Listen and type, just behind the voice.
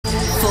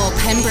For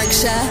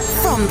Pembrokeshire,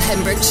 from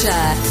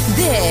Pembrokeshire,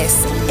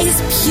 this is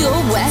Pure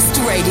West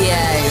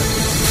Radio.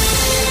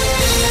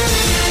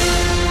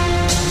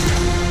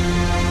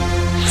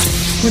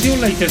 With your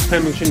latest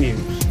Pembrokeshire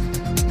news,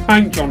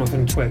 I'm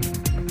Jonathan Twigg.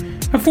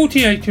 A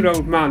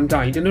 48-year-old man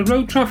died in a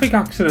road traffic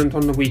accident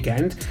on the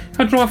weekend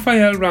at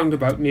Raphael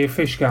roundabout near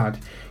Fishguard,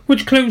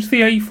 which closed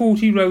the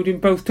A40 road in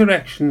both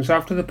directions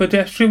after the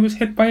pedestrian was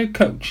hit by a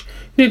coach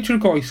near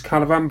Tregois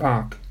Caravan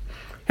Park.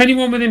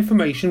 Anyone with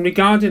information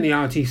regarding the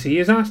RTC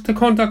is asked to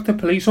contact the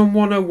police on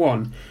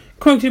 101,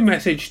 quoting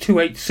message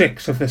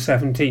 286 of the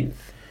 17th.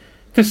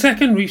 The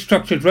second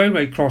restructured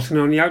railway crossing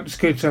on the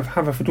outskirts of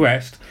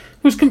Haverfordwest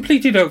was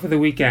completed over the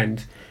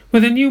weekend,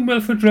 with a new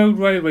Milford Road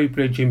railway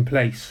bridge in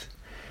place.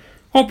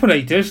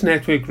 Operators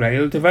Network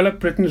Rail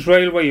developed Britain's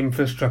railway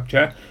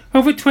infrastructure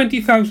over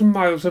 20,000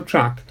 miles of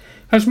track,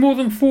 as more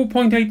than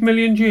 4.8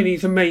 million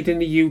journeys are made in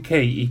the UK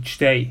each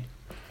day.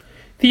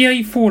 The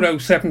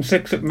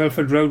A4076 at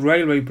Milford Road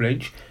railway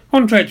bridge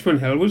on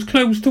Dredgeman Hill was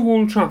closed to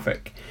all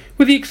traffic,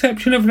 with the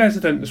exception of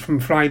residents from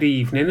Friday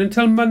evening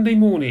until Monday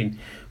morning,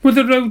 with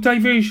the road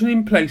diversion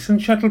in place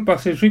and shuttle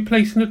buses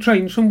replacing the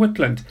trains from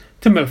Whitland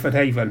to Milford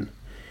Haven.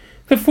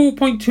 The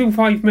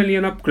 £4.25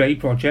 million upgrade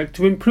project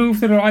to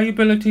improve the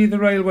reliability of the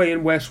railway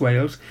in West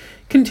Wales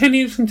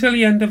continues until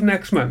the end of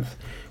next month,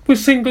 with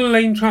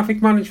single-lane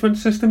traffic management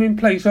system in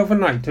place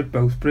overnight at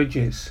both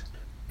bridges.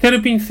 There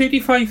have been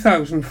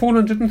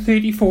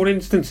 35,434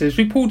 instances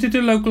reported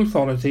to local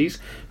authorities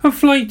of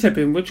fly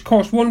tipping, which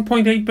cost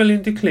 £1.8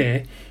 billion to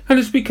clear and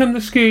has become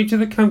the scourge of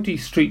the county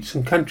streets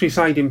and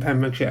countryside in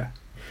Pembrokeshire.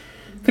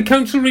 The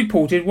council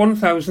reported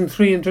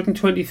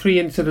 1,323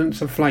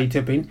 incidents of fly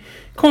tipping,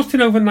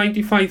 costing over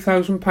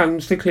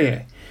 £95,000 to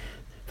clear.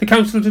 The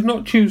council did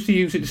not choose to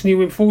use its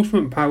new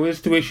enforcement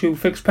powers to issue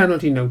fixed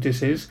penalty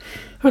notices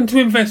and to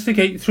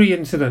investigate 3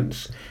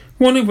 incidents,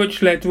 one of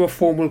which led to a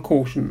formal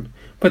caution,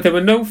 but there were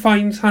no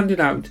fines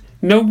handed out,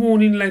 no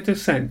warning letters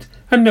sent,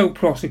 and no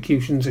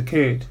prosecutions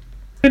occurred.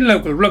 In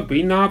local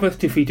rugby, Narberth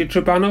defeated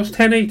Trebanos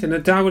 10-8 in a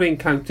dour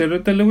encounter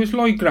at the Lewis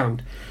Lloyd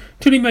ground,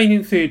 to remain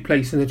in third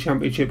place in the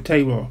championship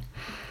table.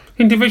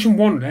 In Division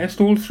 1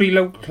 rest, all 3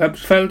 local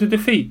clubs fell to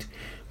defeat,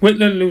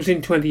 Whitland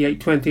losing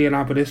 28-20 at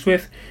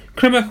Aberystwyth,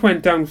 Crymych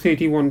went down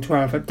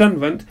 31-12 at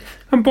Dunvant,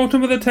 and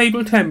bottom of the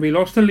table Tenby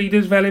lost to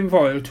leaders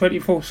Felinfoel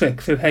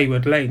 24-6 at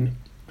Hayward Lane.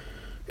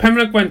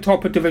 Pembroke went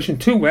top at Division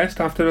 2 West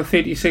after a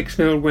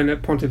 36-0 win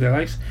at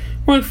Pontedilais,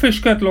 while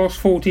Fishguard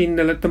lost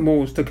 14-0 at the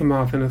Moors to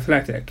Carmarthen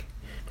Athletic.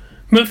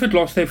 Milford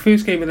lost their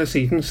first game of the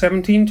season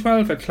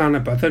 17-12 at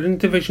Llanybuther in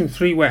Division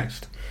 3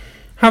 West.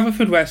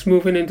 Haverfordwest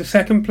moving into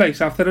second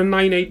place after a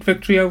 9-8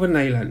 victory over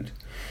Neyland.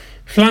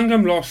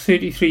 Llangwm lost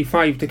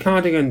 33-5 to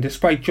Cardigan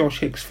despite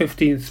Josh Hick's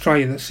 15th try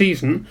of the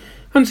season,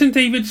 and St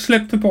David's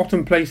slipped to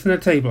bottom place in the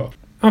table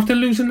after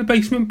losing the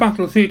basement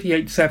battle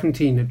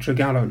 38-17 at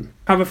Tregaron.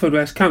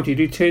 Haverfordwest County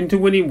returned to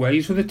winning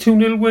ways with a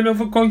 2-0 win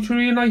over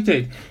Goitre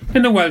United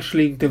in the Welsh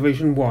League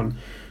Division 1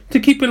 to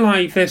keep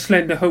alive their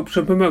slender hopes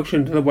of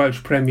promotion to the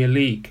Welsh Premier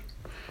League.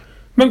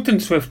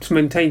 Monkton Swifts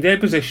maintained their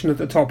position at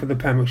the top of the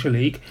Pembrokeshire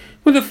League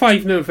with a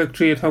 5-0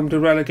 victory at home to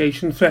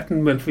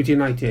relegation-threatened Milford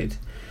United.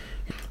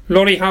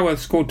 Laurie Howarth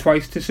scored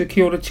twice to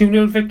secure a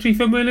 2-0 victory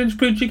for Merlin's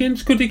Bridge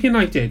against Goodwick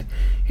United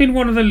in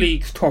one of the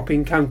league's top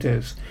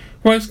encounters,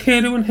 whilst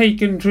Carew and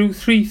Haken drew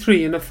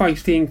 3-3 in a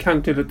feisty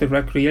encounter at the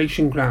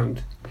recreation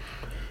ground.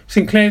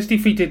 St Clair's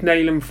defeated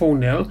Neyland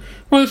 4-0,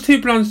 whilst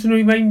Branston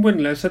remained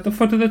winless at the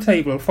foot of the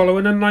table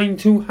following a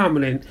 9-2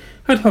 hammering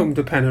at home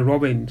to Penner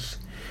Robbins.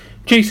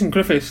 Jason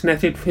Griffiths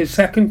netted his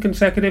second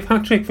consecutive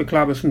hat-trick for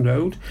Claverson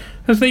Road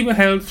as they were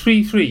held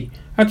 3-3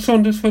 at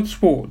Saundersfoot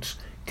Sports,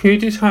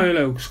 Curtis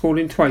Highelow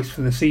scoring twice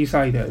for the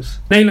Seasiders.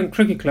 Neyland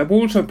Cricket Club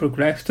also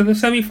progressed to the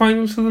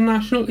semi-finals of the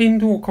National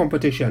Indoor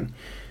Competition,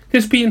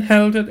 this being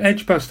held at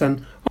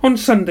Edgbaston on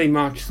Sunday,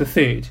 March the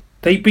 3rd.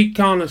 They beat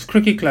Garners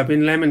Cricket Club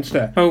in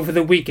Leominster over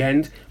the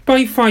weekend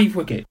by 5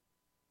 wickets.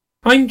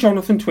 I'm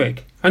Jonathan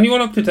Twigg, and you're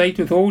up to date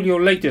with all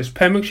your latest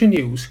Pembrokeshire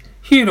news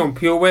here on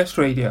Pure West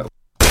Radio.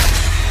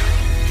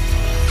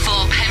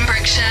 From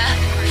Pembrokeshire,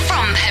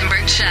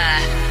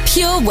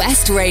 Pure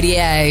West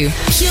Radio.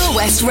 Pure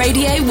West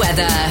Radio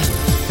weather.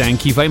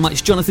 Thank you very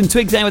much, Jonathan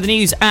Twigg, there with the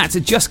news at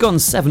just gone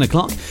 7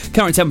 o'clock.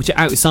 Current temperature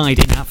outside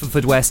in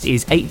Haverfordwest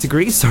is 8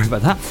 degrees. Sorry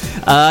about that.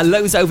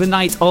 Lows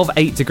overnight of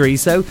 8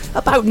 degrees, so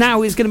about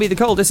now is going to be the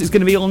coldest. It's going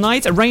to be all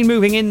night. Rain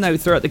moving in, though,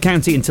 throughout the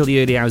county until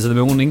the early hours of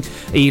the morning.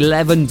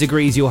 11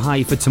 degrees your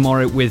high for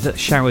tomorrow, with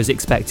showers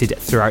expected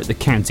throughout the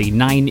county.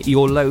 9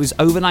 your lows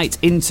overnight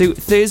into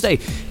Thursday.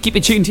 Keep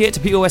it tuned here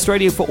to Pure West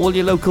Radio for all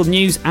your local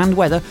news and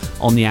weather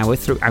on the hour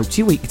throughout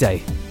your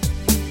weekday.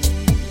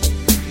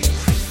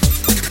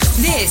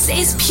 This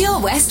is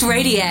Pure West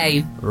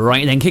Radio.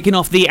 Right then, kicking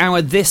off the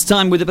hour this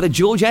time with a bit of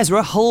George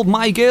Ezra, Hold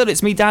My Girl.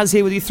 It's me, Daz,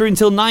 here with you through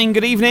until 9.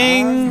 Good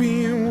evening. I've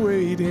been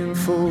waiting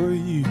for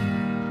you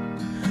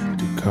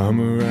to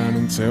come around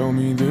and tell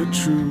me the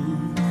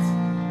truth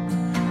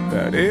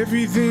about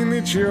everything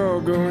that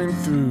you're going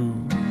through.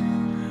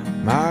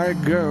 My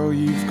girl,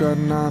 you've got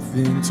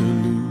nothing to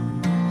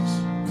lose.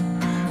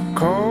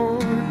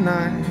 Call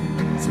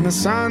nights and the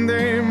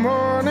Sunday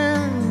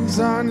mornings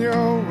on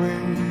your way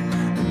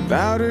and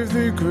out of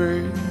the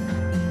grave.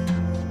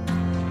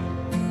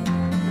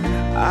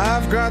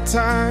 I've got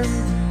time,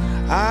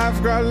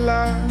 I've got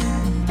love,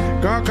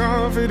 got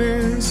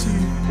confidence, you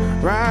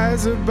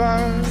rise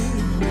above.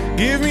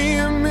 Give me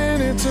a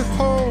minute to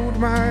hold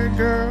my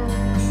girl.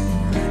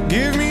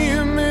 Give me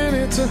a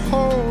minute to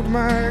hold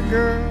my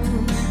girl.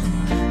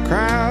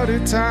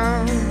 Crowded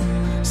town,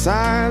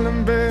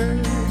 silent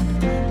bed,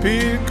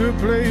 pick a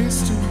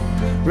place to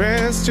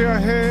rest your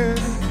head.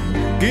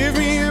 Give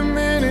me a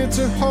minute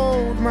to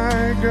hold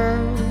my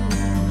girl.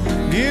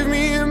 Give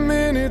me a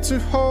minute to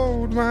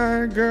hold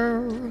my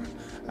girl.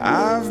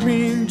 I've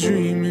been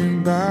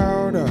dreaming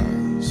about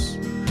us,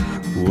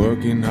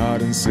 working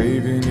hard and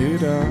saving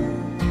it up.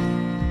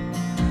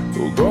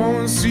 We'll go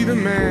and see the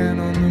man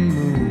on the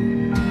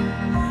moon.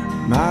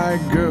 My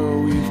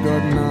girl, we've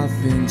got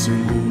nothing to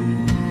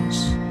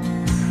lose.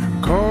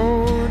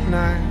 Cold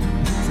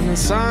nights and the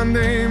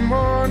Sunday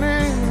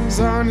mornings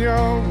on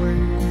your way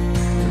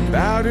and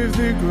out of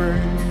the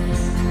grave.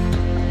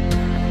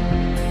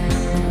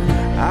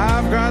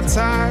 I've got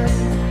time,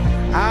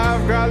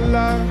 I've got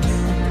love,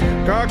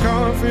 got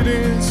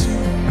confidence,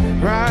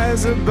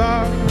 rise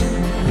above.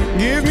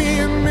 Give me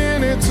a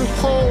minute to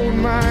hold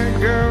my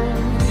girl.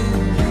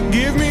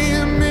 Give me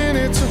a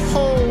minute to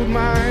hold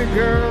my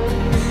girl.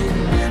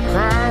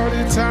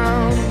 Crowded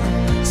town,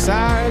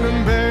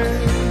 silent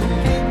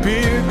bed,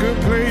 pick a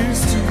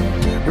place to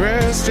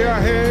rest your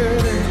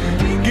head.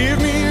 Give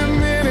me a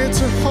minute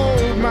to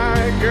hold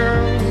my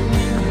girl.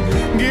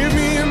 Give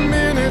me a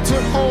minute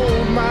to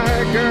hold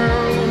my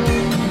girl.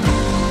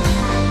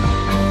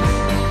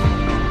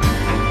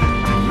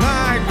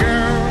 My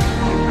girl,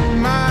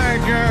 my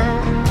girl.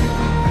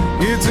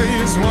 It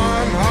takes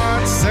one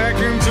hot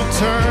second to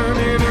turn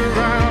it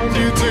around.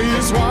 It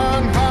takes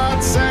one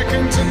hot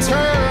second to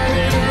turn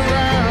it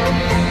around.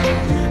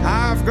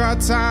 I've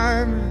got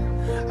time,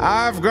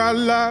 I've got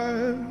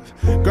love,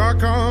 got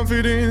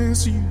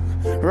confidence, you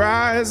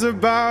rise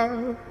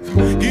above.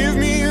 Give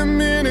me a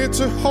minute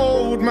to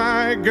hold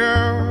my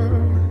girl.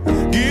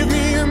 Give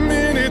me a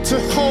minute to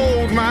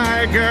hold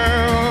my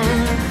girl.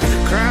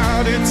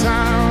 Crowded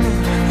town,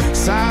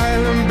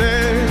 silent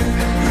bed,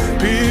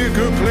 pick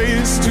a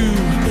place to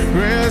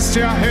rest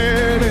your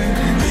head.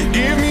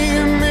 Give me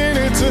a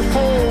minute to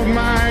hold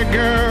my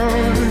girl.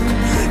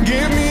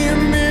 Give me a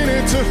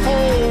minute to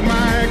hold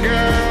my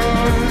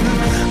girl.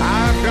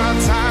 I've got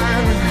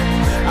time,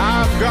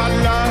 I've got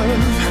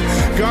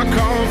love, got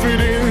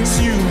confidence,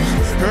 you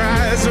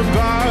rise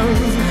above.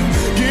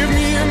 Give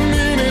me a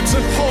minute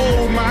to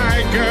hold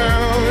my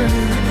girl.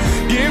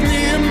 Give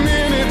me a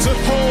minute to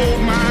hold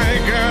my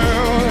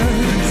girl.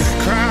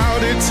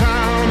 Crowded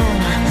town,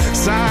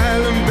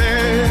 silent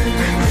bed,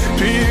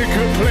 pick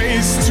a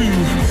place to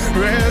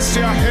rest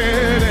your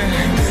head.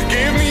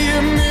 Give me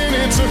a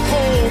minute to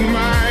hold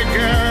my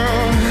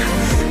girl.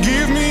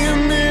 Give me a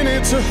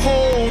minute to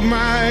hold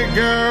my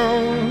girl.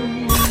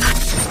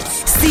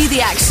 See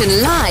the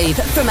action live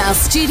from our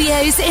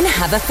studios in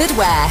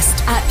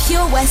Haverfordwest at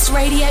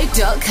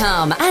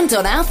purewestradio.com and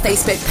on our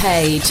Facebook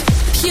page,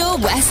 Pure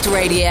West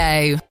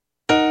Radio.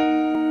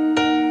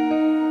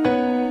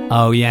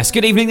 Oh yes,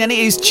 good evening then. It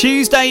is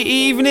Tuesday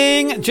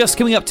evening, just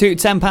coming up to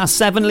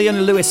 7:10.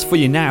 Leona Lewis for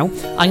you now.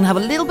 I'm going to have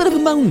a little bit of a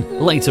moan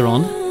later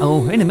on,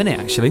 in a minute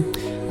actually,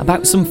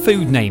 about some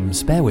food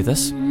names. Bear with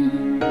us.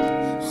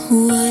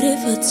 What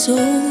if I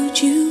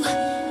told you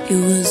it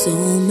was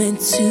all meant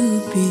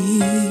to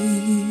be?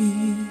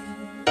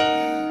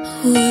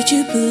 Would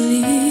you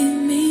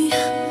believe me?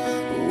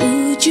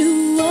 Would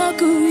you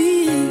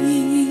agree?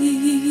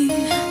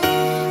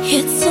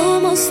 It's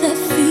almost that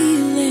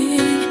feeling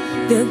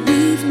that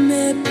we've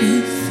met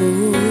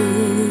before.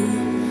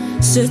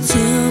 So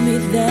tell me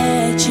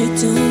that you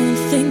don't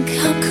think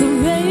I'm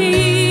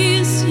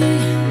crazy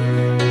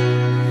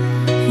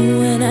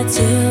when I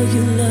tell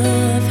you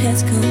love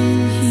has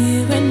come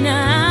here and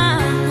now.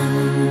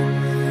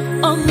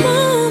 A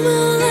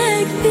moment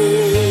like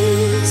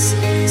this,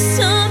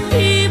 some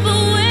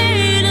people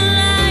wait a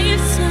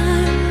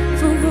lifetime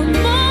for a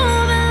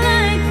moment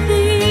like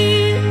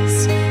this.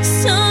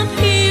 Some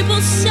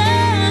people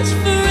search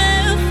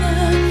forever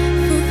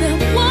for that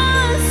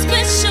one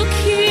special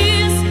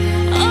kiss.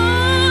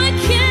 Oh, I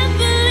can't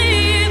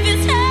believe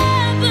it's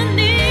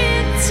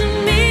happening to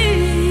me.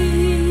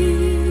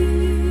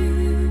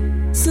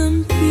 Some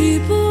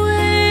people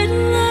wait a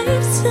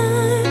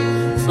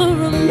lifetime for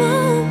a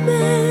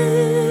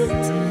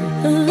moment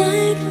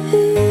like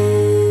this.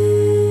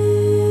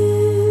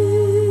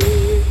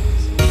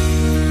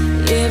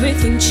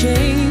 Everything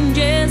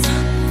changes,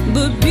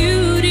 but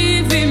beauty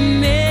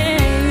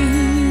remains.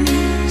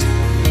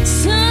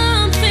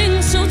 Something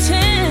so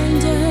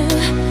tender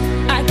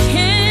I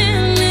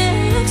can't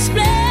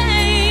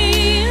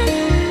explain.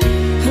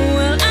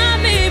 Well, I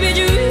may be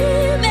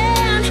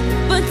dreaming,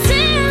 but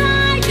till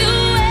I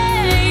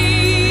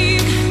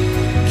awake,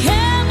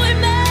 can we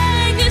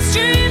make this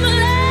dream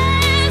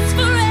last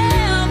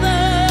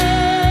forever?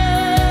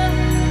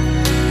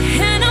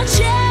 And I'll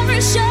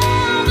cherish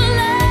all the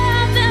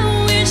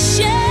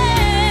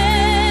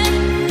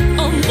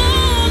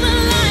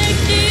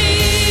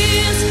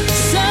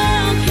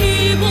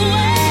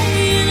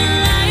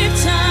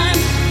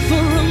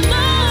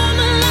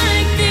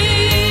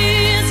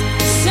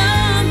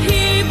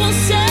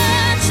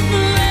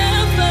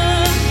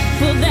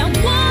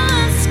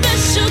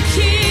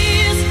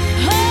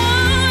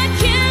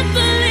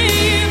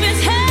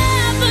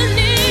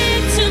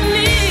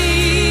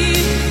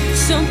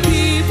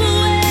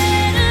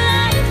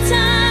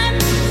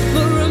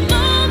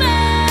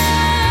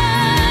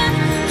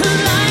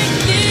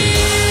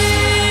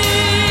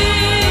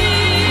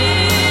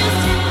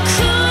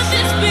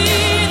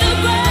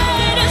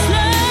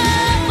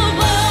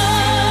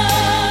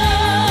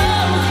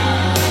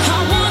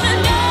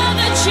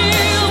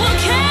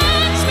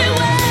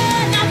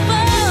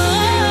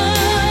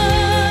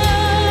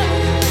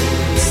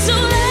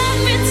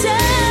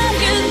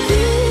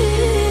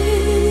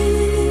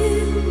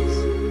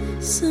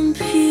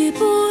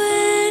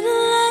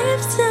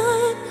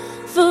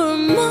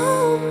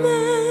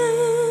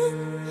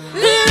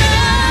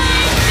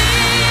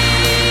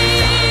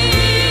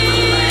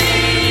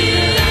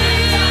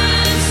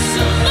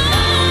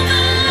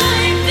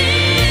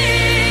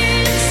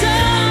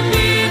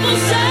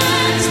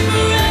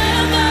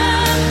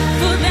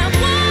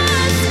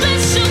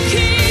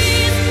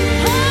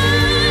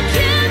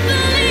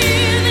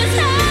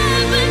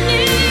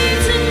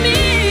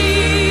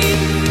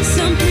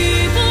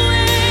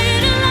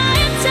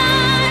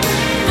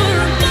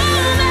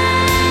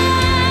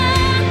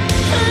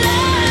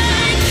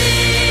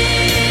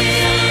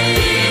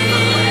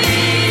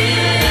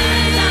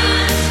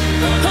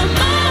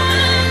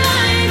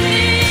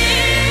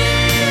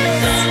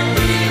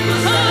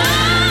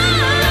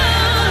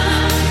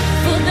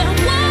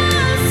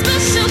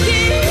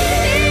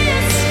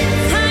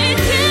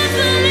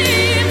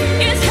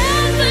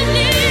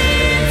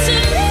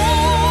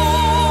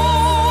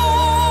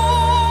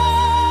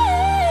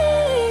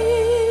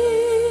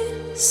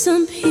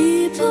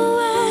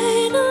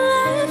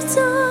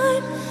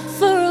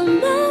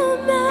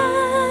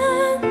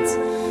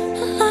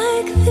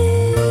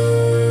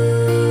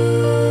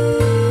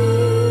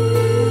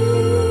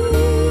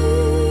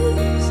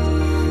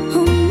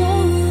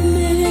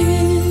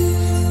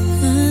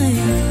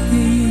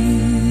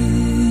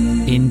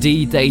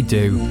Indeed they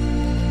do.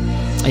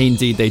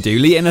 Indeed they do.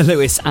 Leona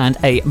Lewis and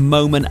A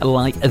Moment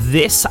Like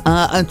This.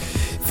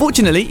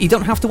 Fortunately, you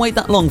don't have to wait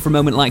that long for a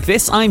moment like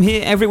this. I'm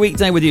here every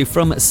weekday with you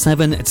from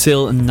 7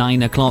 till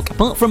 9 o'clock.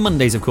 Apart from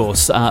Mondays, of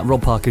course,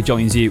 Rob Parker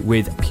joins you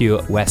with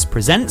Pure West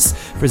Presents,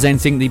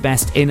 presenting the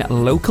best in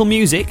local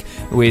music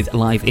with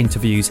live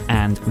interviews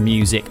and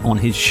music on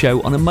his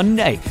show on a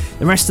Monday.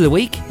 The rest of the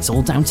week, it's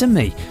all down to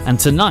me. And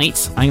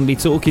tonight, I'm going to be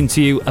talking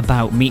to you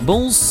about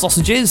meatballs,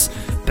 sausages,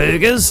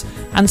 burgers,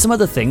 and some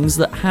other things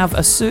that have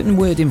a certain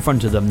word in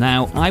front of them.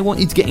 Now, I want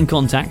you to get in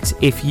contact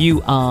if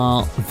you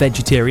are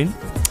vegetarian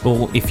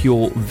or if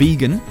you're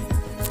vegan,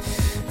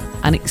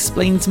 and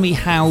explain to me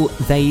how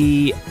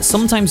they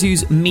sometimes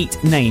use meat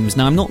names.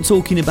 Now, I'm not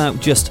talking about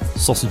just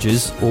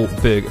sausages or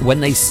burger. When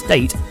they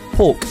state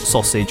pork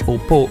sausage or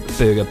pork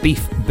burger,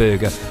 beef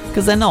burger,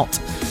 because they're not.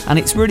 And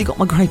it's really got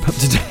my gripe up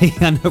today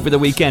and over the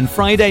weekend.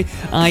 Friday,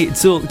 I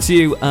talked to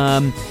you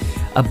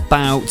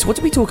about... What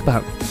did we talk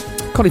about?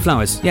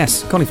 Cauliflowers,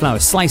 yes, cauliflower,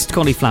 sliced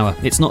cauliflower.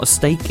 It's not a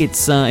steak,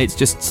 it's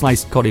just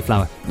sliced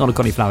cauliflower, not a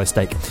cauliflower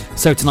steak.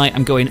 So tonight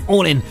I'm going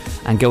all in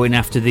and going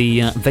after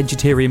the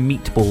vegetarian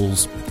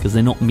meatballs, because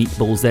they're not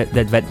meatballs, they're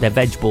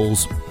veg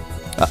balls.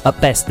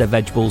 At best, they're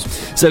veg balls.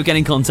 So get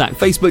in contact,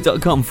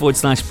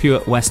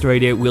 facebook.com/Pure West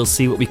Radio. We'll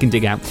see what we can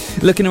dig out.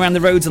 Looking around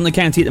the roads on the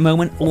county at the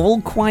moment,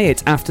 all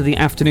quiet after the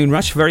afternoon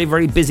rush. Very,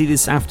 very busy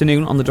this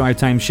afternoon on the Drive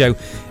Time show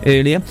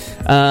earlier.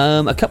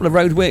 A couple of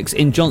roadworks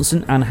in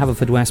Johnson and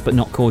Haverfordwest, but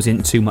not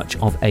causing too much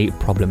of a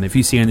problem. If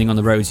you see anything on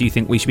the roads you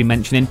think we should be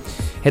mentioning,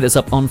 hit us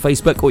up on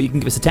Facebook, or you can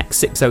give us a text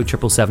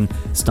 60777,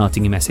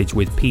 starting your message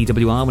with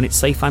PWR when it's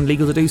safe and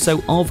legal to do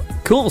so, of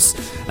course.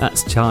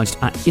 That's charged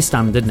at your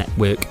standard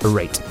network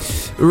rate.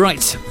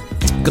 Right,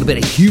 got a bit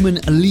of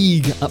Human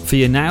League up for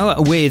you now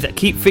with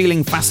Keep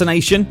Feeling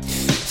Fascination.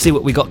 See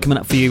what we got coming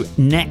up for you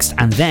next,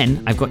 and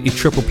then I've got your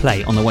triple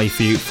play on the way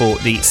for you for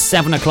the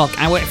 7 o'clock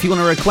hour. If you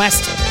want to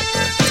request,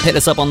 hit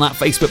us up on that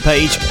Facebook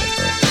page,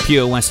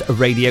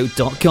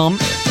 purewestradio.com.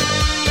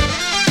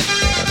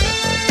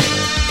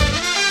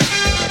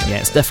 Yeah,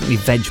 it's definitely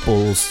veg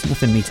balls.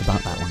 Nothing meat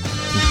about that one.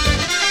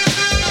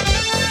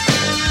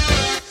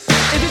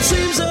 If it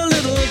seems a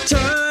little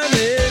time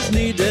is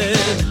needed,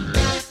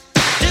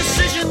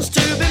 decisions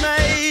to be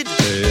made.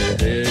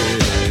 The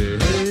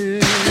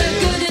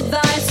good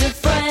advice of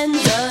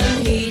friends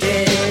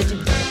unheeded,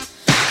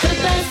 the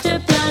best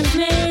of plans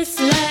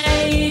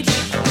mislaid.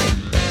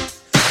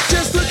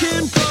 Just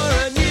looking for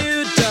a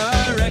new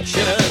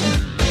direction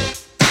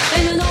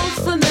In an old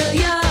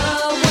familiar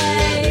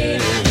way,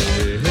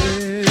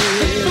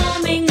 the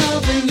forming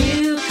of a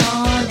new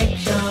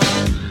connection.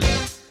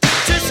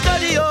 to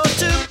study or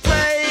to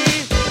play.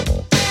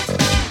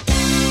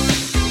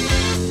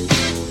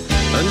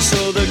 And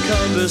so the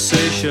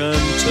conversation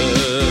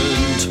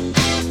turned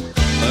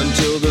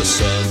until the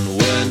sun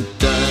went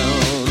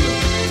down,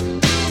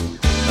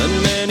 and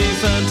many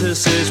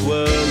fantasies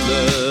were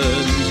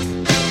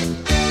learned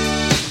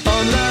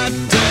on that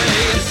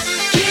day.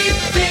 Keep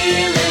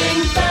feeling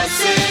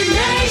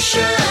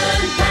fascination,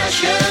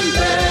 passion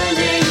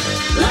burning,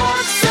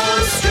 love so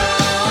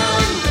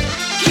strong.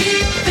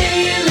 Keep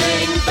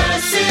feeling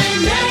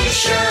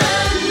fascination,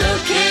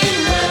 looking,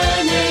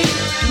 learning,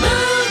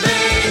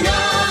 moving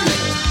on.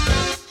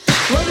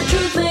 Well, the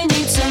truth may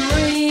need some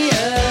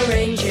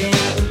rearranging.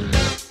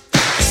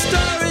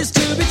 Stories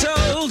to be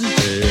told,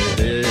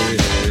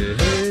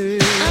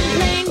 I'm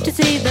plain to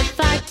see the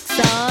facts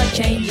are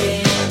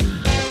changing.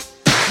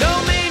 no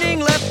meaning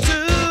left to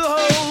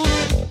hold.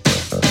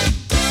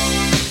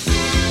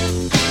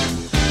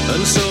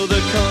 And so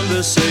the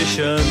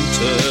conversation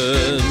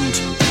turned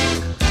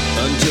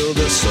until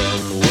the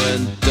sun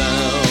went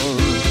down,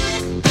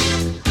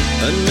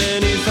 and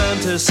many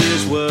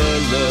fantasies were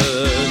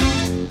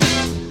learned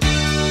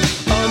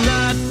on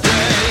that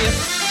day.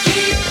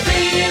 Keep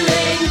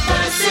feeling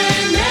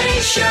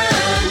fascination,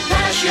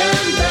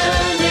 passion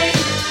burning,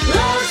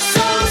 love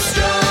so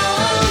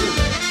strong.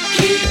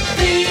 Keep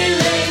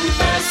feeling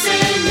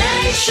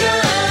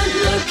fascination,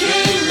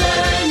 looking,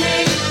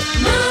 learning,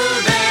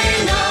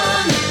 moving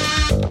on.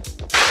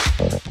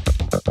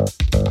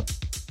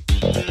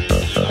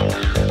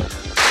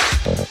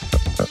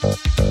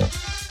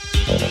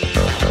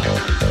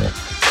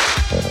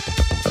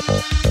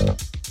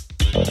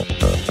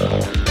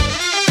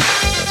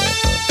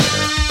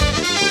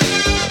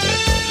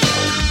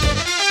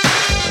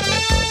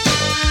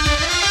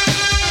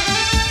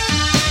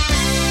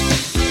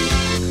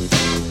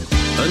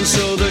 And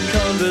so the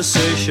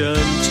conversation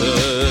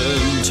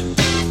turned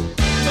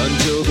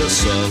until the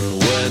sun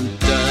went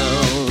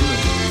down,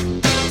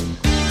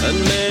 and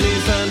many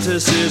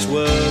fantasies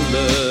were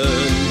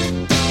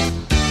learned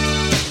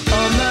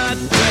on that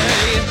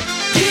day.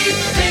 Keep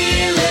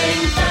feeling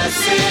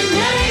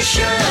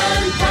fascination,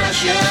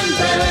 passion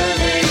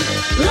burning,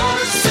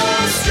 love so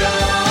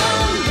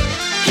strong.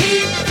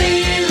 Keep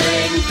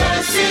feeling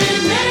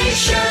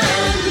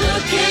fascination,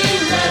 looking,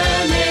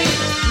 learning,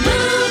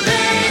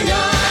 moving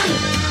on.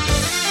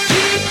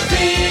 Keep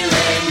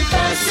feeling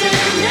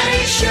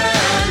fascination,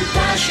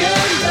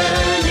 passion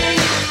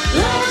burning,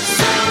 love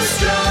so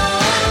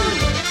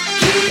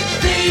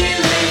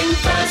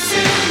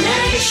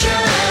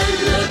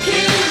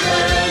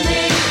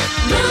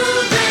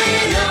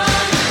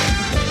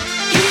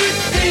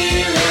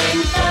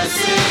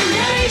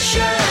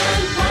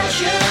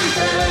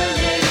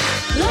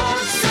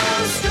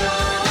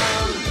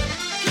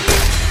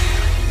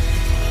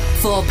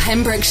For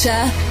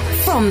Pembrokeshire,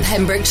 from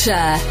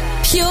Pembrokeshire,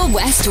 Pure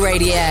West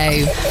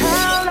Radio.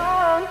 How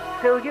long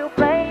till you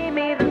play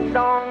me the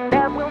song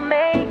that will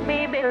make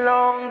me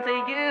belong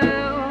to you?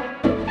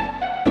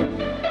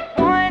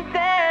 One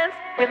dance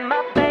with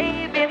my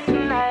baby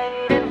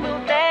tonight, and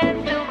we'll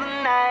dance till the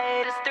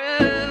night is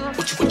through.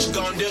 What you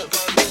gonna do?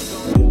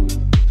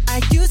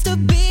 I used to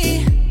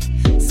be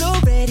so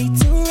ready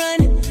to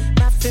run.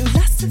 My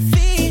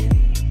philosophy,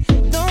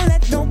 don't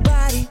let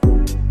nobody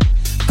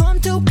come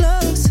too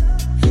close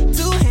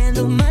to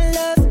handle my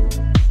love.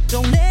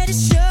 Don't let it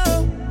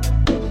show.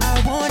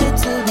 I want it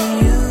to be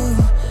you.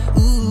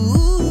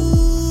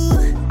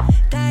 Ooh,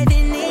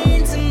 diving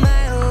into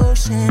my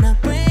ocean, a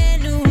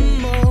brand new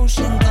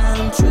emotion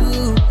come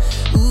true.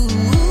 Ooh,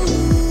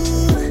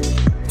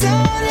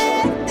 don't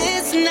let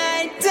this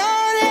night go.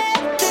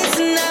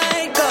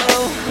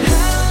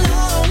 How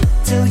long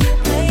till you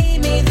play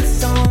me the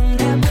song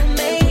that will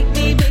make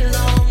me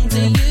belong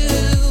to you?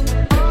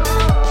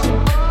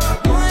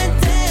 One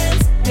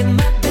dance with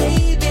my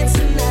baby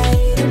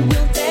tonight, and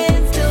we'll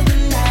dance till the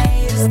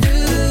night is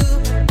through.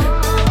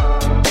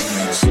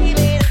 She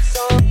made a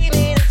song,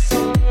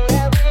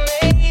 that will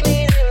make me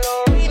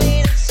belong. We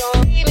made a song,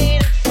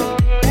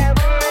 that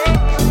will make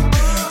me.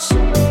 She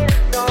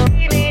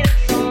made a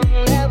song,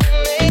 that will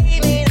make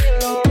me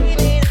belong.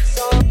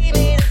 We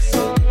made a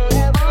song,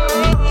 that will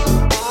make me.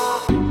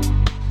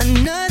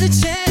 Another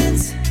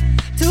chance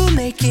to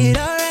make it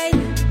alright.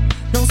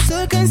 No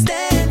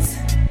circumstance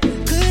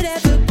could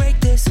ever break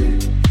this.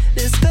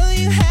 This spell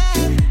you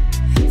have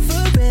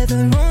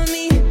forever on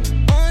me,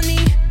 on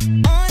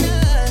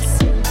us.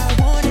 I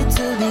want it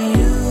to be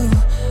you.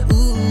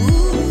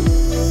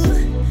 Ooh,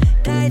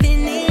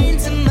 diving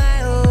into my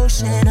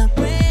ocean, a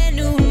brand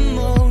new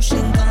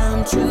emotion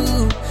come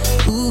true.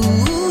 Ooh,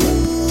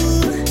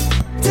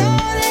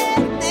 don't let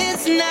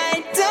this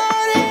night go.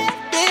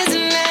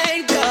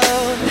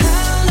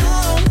 How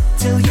long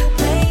till you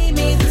play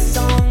me the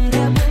song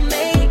that will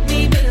make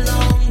me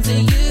belong to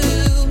you?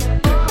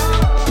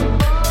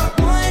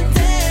 One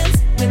dance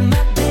with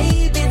my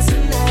baby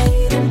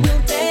tonight, and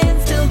we'll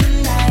dance till the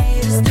night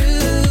is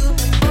through.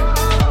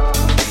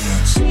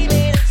 She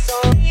made a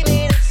song,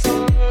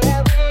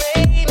 that will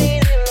make me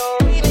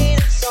belong. We made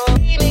a song,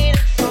 that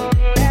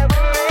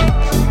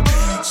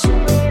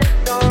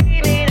will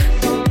make me. She made a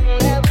song,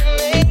 that will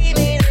make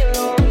me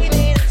belong.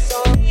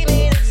 We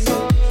made a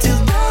song, till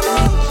the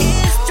night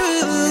is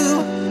through.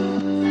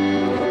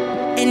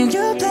 And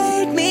you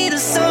played me the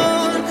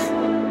song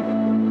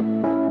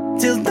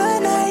till the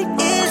night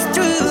is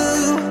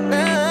through.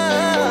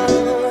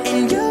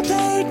 And you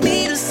played me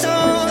the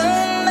song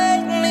that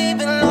make me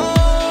belong.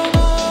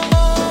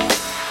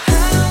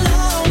 How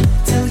long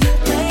till you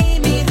play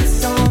me the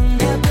song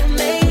that will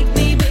make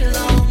me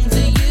belong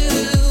to you?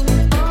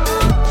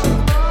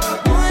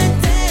 One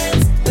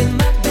dance with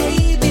my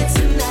baby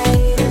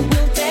tonight, and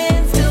we'll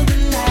dance till the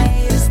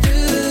night is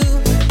through.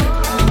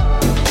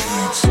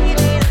 She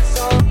made a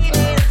song,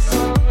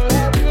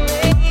 that will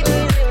make me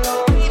belong.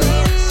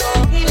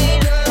 We made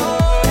a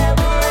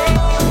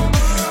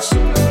song, that will make me. She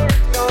made a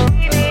song, that will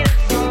make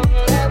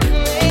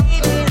me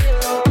belong.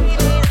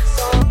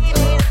 We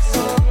made a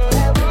song,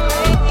 that will make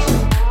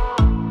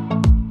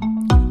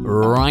me.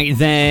 Right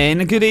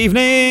then, good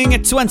evening.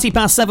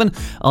 7:20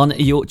 on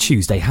your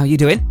Tuesday. How you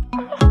doing?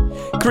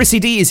 Chrissy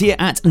D is here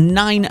at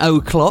 9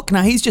 o'clock.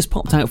 Now, he's just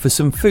popped out for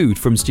some food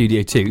from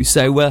Studio 2,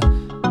 so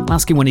I'll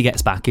ask him when he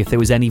gets back if there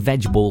was any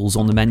veg balls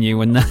on the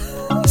menu and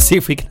see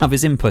if we can have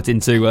his input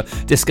into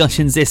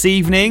discussions this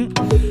evening.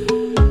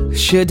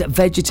 Should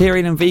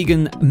vegetarian and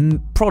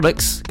vegan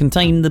products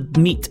contain the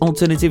meat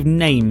alternative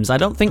names? I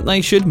don't think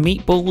they should.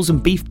 Meatballs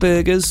and beef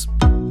burgers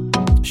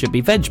should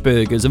be veg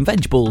burgers and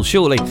veg balls,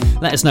 surely.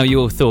 Let us know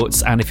your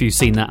thoughts and if you've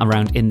seen that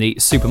around in the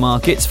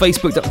supermarkets.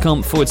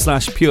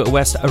 Facebook.com/Pure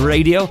West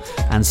Radio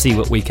and see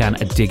what we can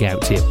dig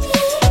out here.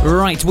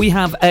 Right, we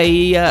have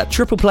a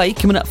triple play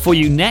coming up for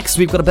you next.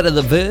 We've got a bit of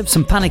the Verve,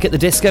 some Panic at the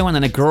Disco, and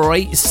then a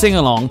great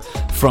sing-along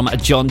from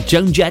Joan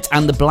Jett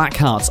and the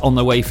Blackhearts on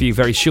the way for you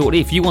very shortly.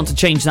 If you want to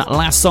change that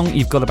last song,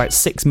 you've got about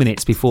 6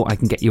 minutes before I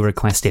can get your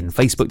request in.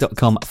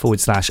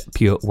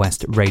 Facebook.com/Pure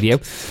West Radio.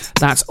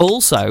 That's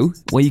also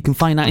where you can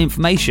find out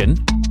information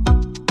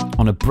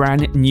on a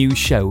brand new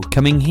show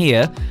coming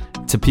here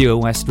to Pure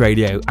West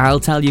Radio. I'll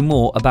tell you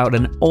more about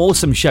an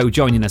awesome show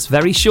joining us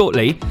very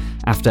shortly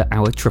after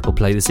our triple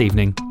play this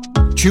evening.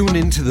 Tune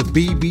in to the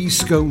BB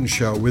Scone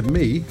Show with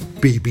me,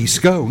 BB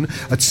Scone,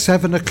 at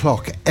 7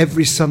 o'clock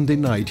every Sunday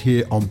night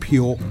here on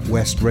Pure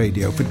West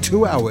Radio for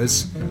 2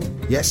 hours.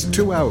 Yes,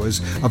 2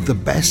 hours of the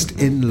best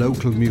in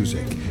local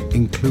music,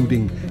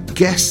 including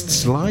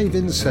guests live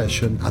in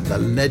session and the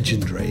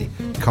legendary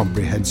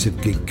Comprehensive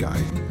Gig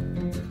Guide.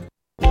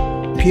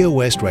 Pure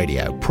West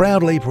Radio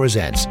proudly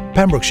presents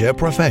Pembrokeshire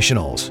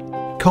Professionals.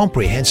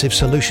 Comprehensive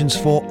solutions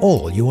for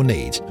all your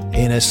needs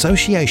in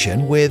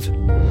association with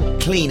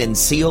Clean and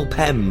Seal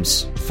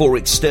PEMS for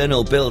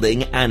external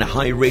building and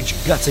high ridge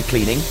gutter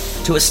cleaning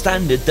to a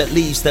standard that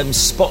leaves them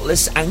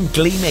spotless and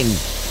gleaming.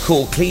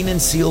 Call Clean and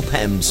Seal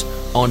PEMS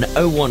on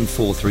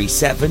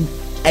 01437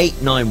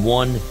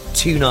 891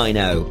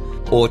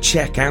 290 or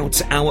check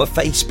out our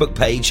Facebook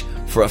page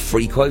for a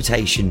free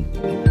quotation.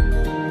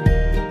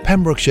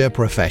 Pembrokeshire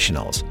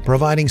Professionals,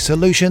 providing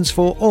solutions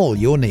for all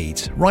your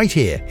needs right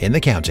here in the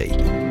county.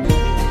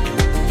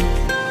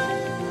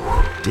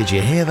 Did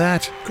you hear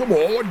that? Come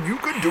on, you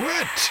can do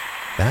it.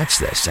 That's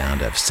the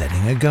sound of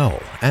setting a goal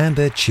and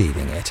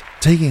achieving it.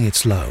 Taking it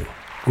slow,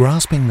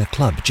 grasping the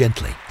club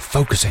gently,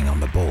 focusing on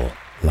the ball,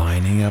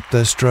 lining up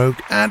the stroke,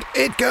 and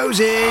it goes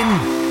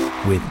in!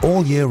 With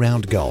all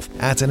year-round golf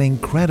at an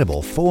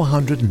incredible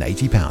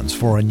 £480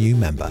 for a new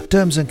member.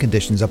 Terms and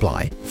conditions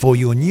apply. For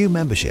your new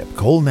membership,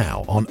 call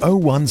now on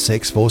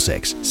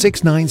 01646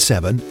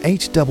 697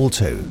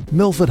 822.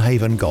 Milford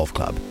Haven Golf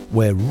Club,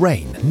 where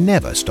rain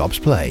never stops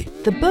play.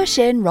 The Bush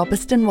Inn,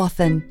 Robertson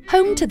Wathen,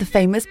 home to the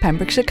famous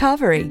Pembrokeshire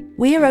Carvery.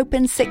 We are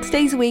open 6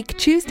 days a week,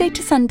 Tuesday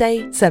to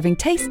Sunday, serving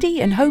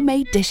tasty and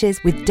homemade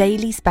dishes with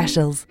daily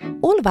specials.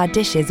 All of our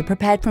dishes are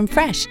prepared from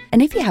fresh,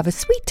 and if you have a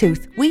sweet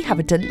tooth, we have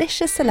a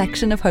delicious selection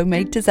of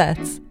homemade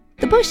desserts.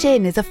 The Bush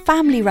Inn is a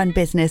family-run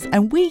business,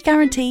 and we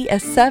guarantee a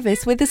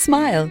service with a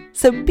smile.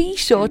 So be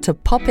sure to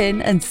pop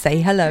in and say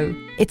hello.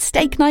 It's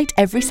steak night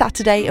every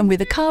Saturday and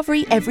with a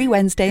carvery every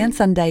Wednesday and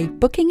Sunday.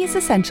 Booking is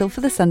essential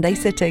for the Sunday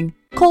sitting.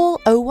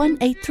 Call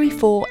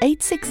 01834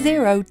 860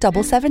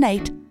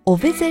 778 or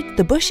visit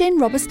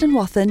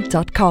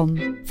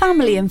thebushinrobertsonwathen.com.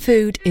 Family and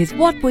food is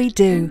what we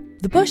do.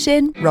 The Bush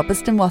Inn,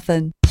 Robertson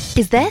Wathen.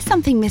 Is there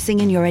something missing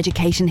in your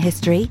education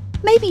history?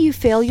 Maybe you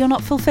feel you're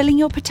not fulfilling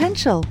your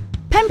potential.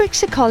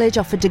 Pembrokeshire College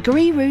offer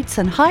degree routes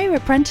and higher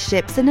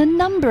apprenticeships in a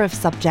number of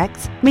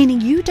subjects, meaning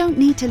you don't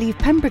need to leave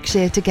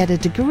Pembrokeshire to get a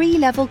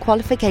degree-level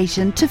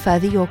qualification to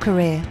further your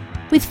career.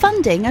 With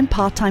funding and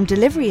part-time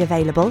delivery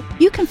available,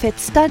 you can fit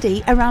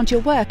study around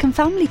your work and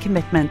family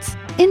commitments.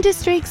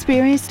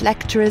 Industry-experienced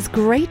lecturers,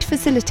 great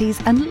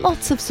facilities and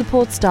lots of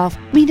support staff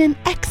mean an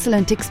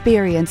excellent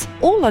experience,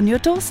 all on your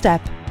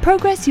doorstep.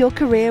 Progress your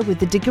career with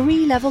the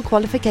degree-level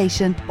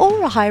qualification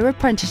or a higher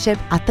apprenticeship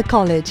at the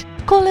college.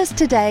 Call us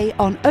today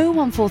on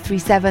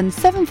 01437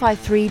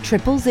 753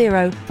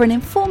 000 for an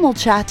informal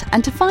chat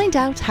and to find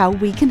out how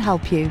we can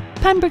help you.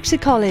 Pembrokeshire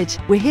College,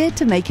 we're here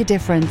to make a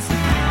difference.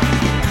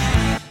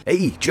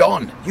 Hey,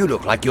 John, you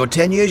look like you're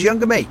 10 years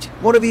younger, mate.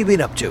 What have you been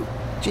up to?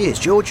 Cheers,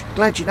 George.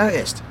 Glad you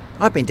noticed.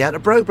 I've been down to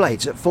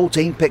Broblades at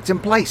 14 Picton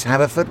Place,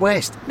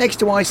 Haverfordwest, next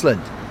to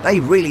Iceland.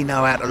 They really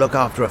know how to look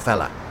after a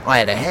fella. I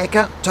had a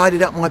haircut,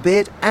 tidied up my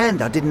beard,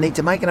 and I didn't need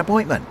to make an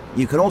appointment.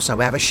 You can also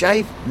have a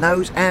shave,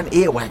 nose and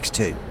ear wax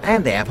too.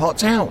 And they have hot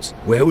towels.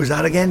 Where was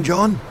that again,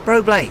 John?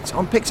 Broblades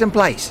on Picton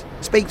Place.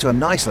 Speak to them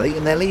nicely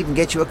and they'll even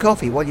get you a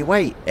coffee while you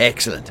wait.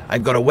 Excellent.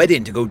 I've got a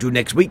wedding to go to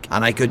next week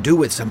and I could do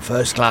with some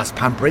first-class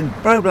pampering.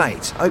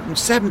 Broblades, open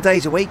 7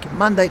 days a week,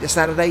 Monday to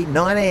Saturday,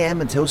 9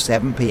 a.m. until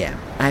 7 p.m.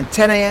 and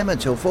 10 a.m.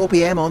 until 4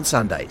 p.m. on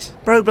Sundays.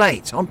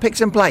 Broblades on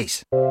Picton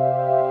Place.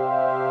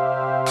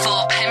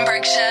 For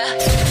Pembrokeshire,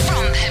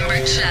 from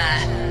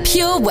Pembrokeshire,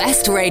 Pure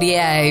West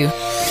Radio.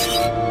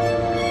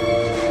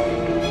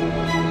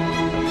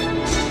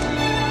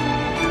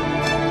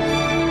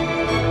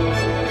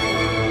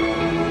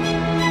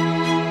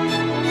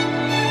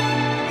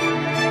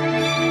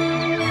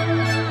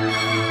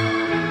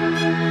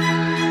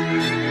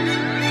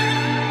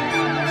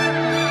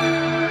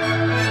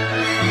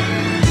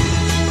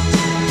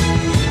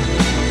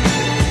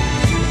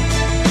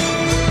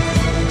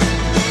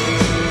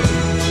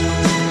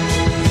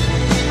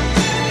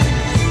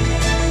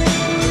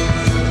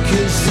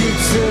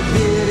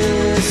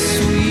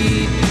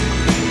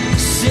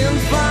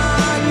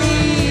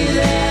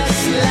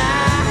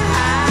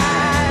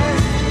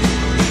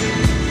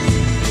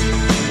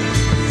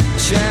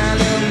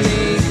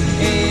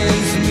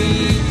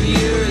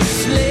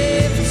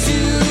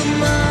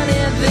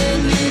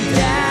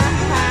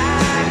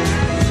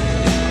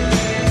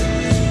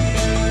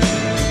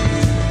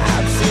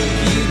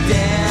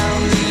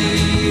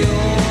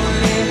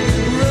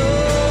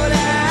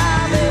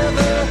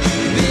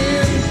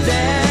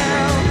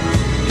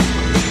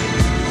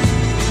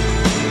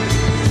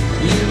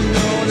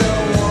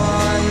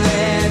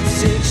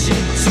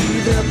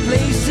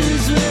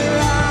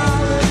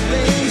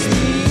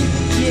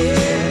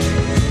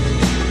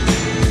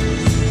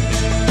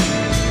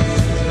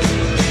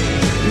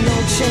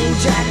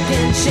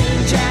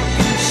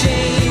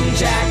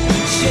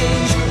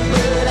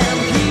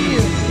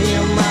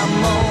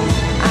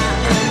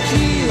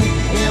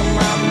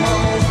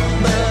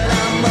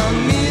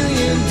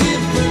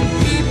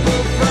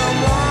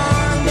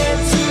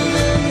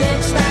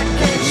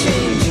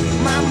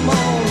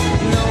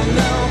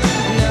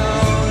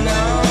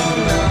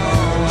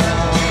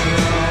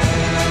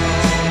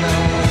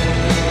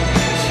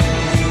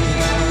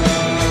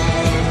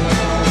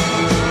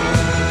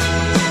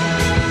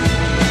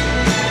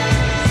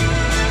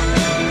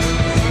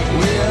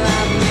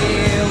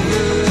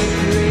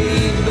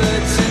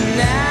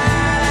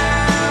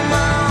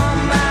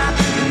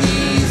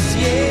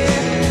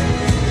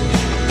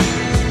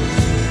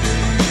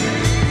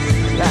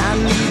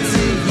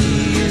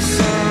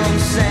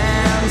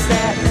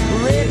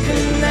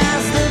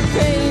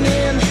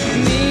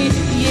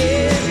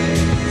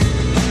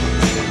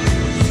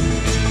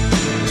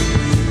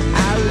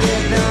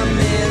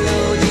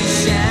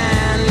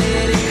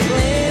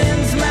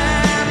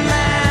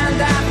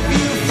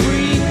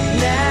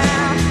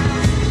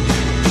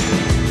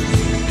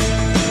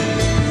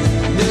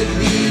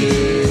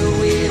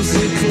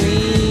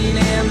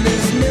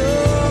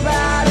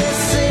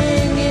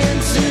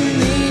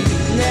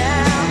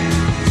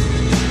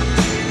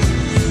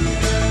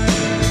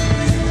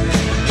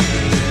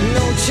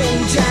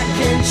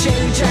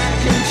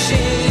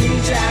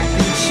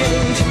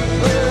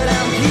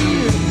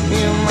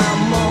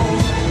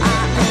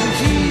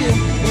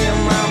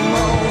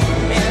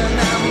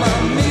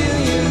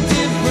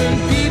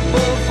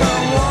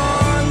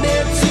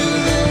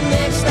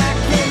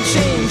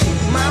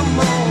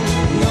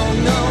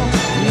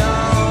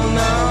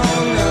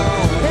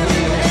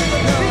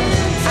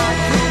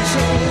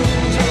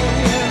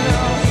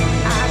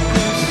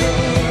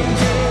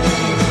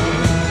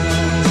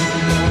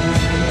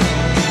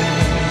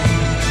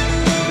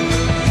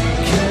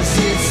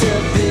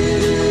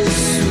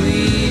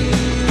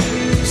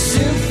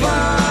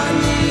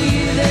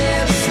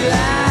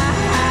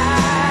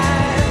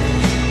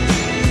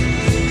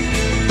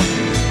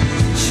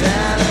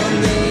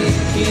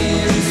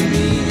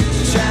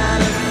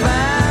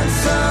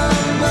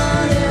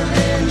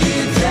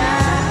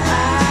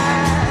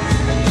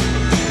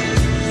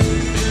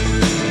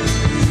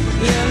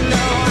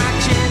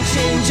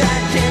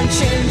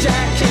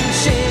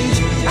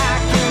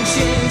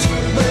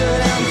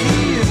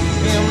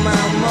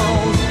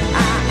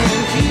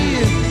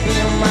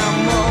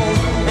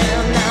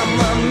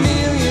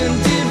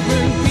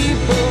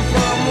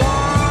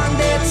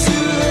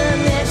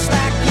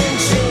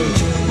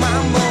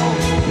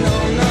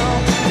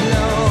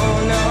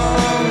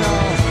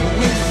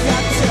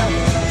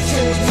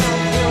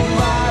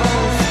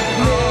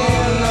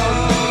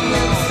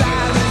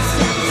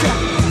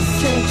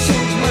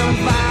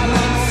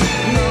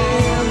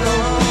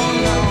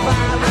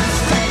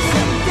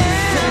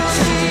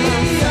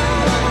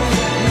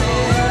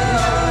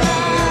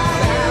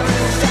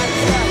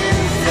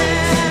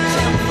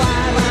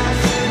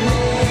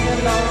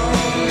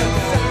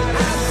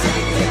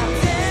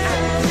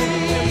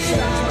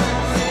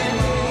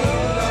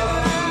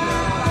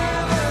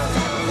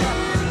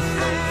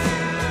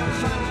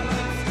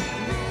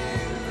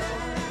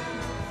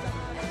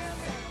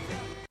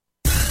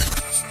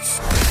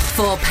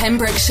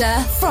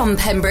 Pembrokeshire, from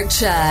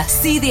Pembrokeshire.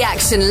 See the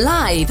action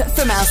live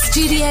from our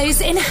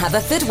studios in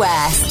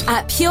Haverfordwest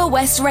at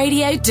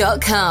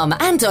purewestradio.com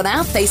and on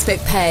our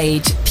Facebook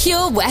page,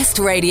 Pure West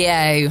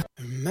Radio.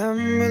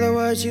 Remember the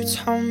words you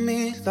told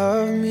me,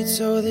 love me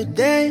till the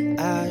day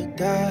I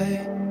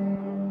die.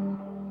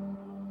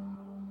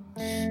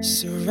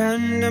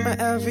 Surrender my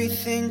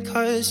everything,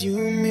 'cause you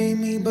made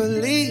me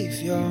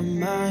believe you're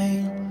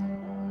mine.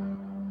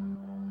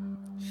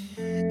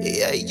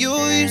 Yeah, you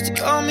used to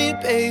call me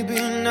baby,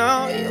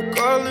 now you're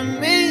calling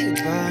me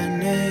by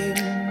name.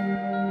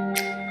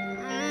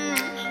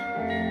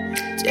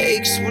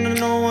 Takes one to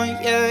know one,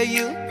 yeah,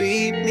 you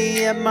beat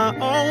me at my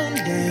own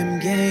damn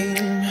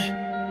game.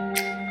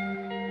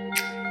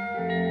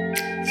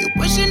 You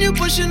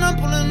pushing, I'm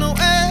pulling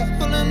away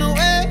from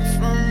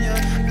you.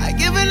 I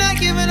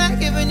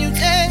giving,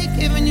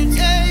 you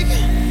take,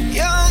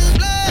 Young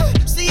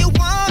blood, see you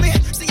want me,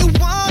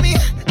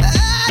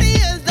 out of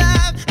your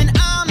life, and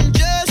I'm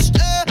just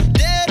a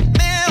dead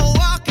man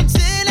walking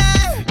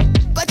tonight.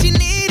 But you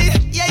need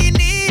it, yeah, you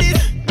need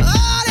it,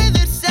 all of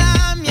the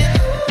time, yeah.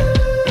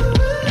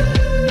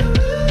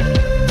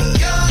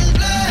 Young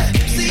blood,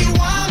 see you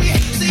want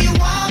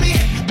me,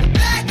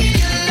 back in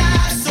your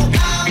life, so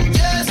I'm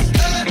just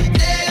a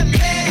dead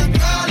man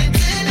crawling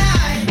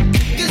tonight.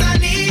 'Cause I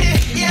need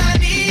it, yeah, I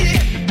need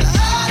it,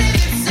 all of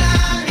the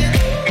time, yeah.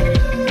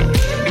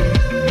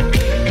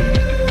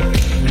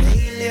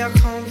 Lately our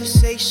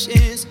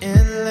conversations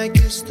end like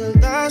it's the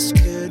last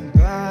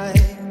goodbye.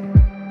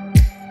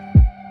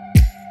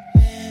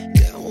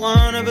 Then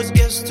one of us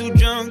gets too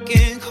drunk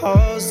and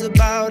calls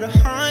about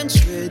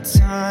 100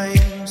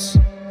 times.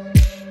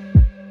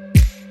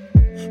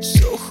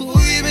 So who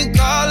you been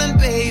calling,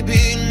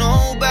 baby?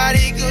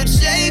 Nobody could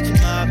take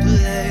my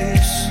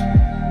place.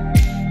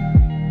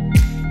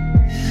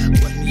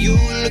 When you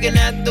looking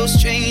at those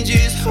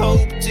strangers,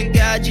 hope to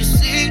God you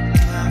see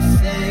my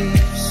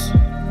face.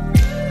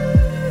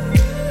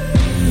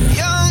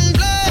 Young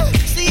blood,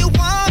 see you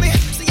want me,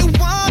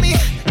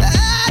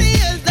 out of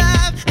your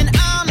life, and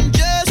I'm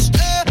just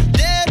a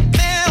dead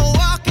man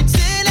walking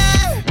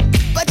tonight.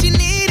 But you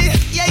need it,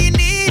 yeah, you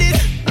need it,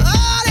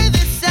 all of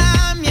the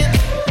time, yeah.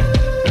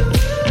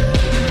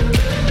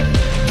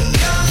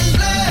 Young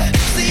blood,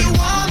 see you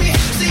want me,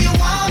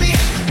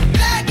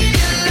 back in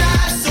your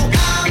life, so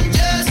I'm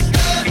just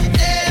a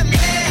dead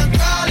man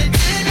crawling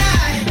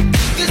tonight.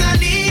 'Cause I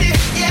need it,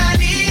 yeah, I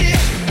need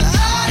it,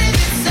 all of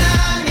the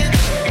time, yeah.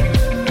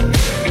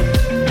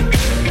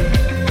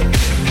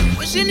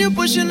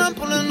 Pushing, I'm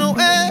pulling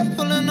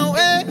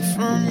away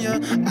from you.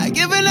 I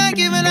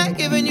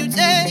giving, you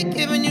take,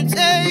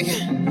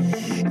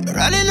 You're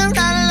running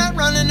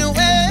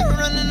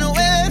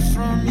away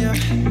from you,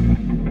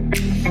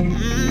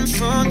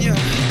 from you.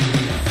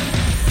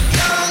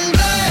 Young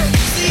blood,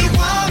 see you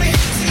want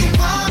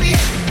me,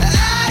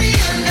 out of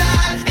your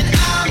life, and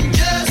I'm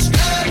just a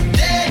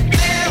dead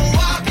man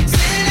walking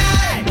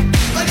tonight.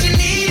 But you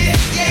need it,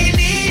 yeah, you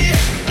need it,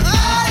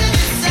 all of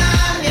the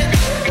time, yeah.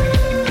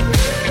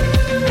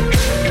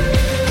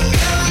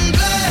 Young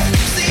blood,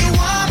 see you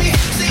want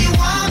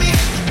me,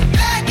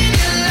 back in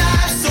your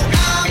life, so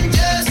I'm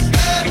just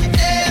a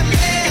dead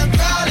man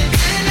crawling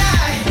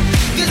tonight.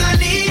 'Cause I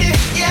need it,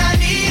 yeah, I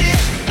need it,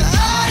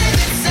 all of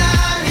the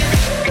time, yeah.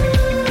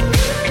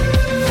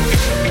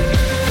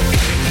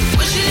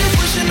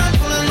 Pushing, I'm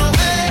pulling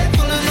away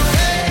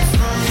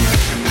from you.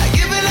 I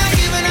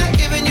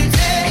giving, you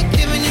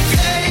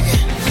take,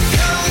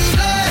 Young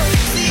blood,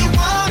 see you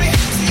want me,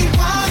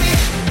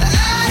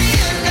 out of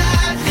your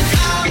life, and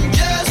I'm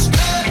just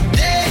a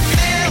dead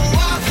man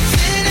walking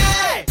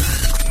tonight.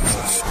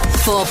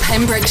 For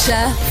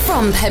Pembrokeshire,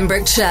 from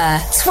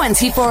Pembrokeshire,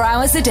 24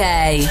 hours a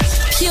day.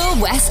 Pure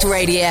West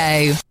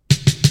Radio.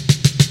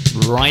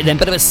 Right then,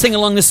 bit of a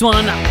sing-along this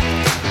one.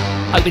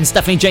 Hoping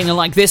Stephanie Jane will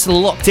like this,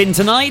 locked in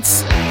tonight.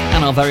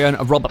 And our very own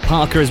Robert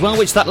Parker as well,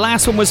 which that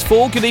last one was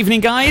for. Good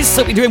evening, guys.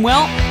 Hope you're doing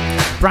well.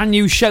 Brand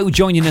new show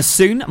joining us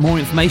soon. More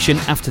information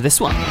after this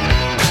one. I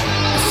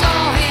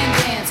saw him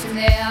dancing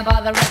there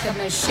by the record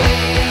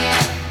machine.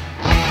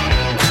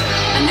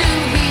 I knew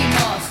he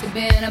must have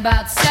been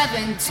about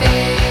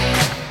 17.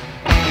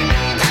 He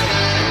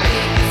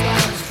was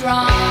going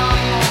strong,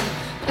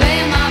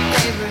 playing my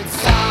favorite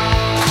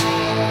song.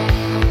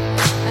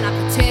 And I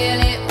could tell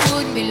it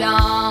wouldn't be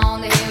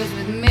long that he was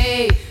with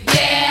me,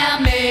 yeah,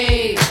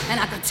 me. And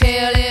I could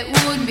tell it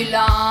wouldn't be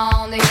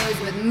long that he was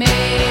with me,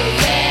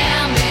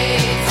 yeah, me.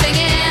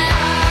 Singing,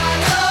 I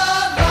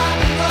love rock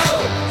and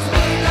roll,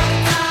 swing like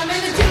time in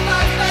the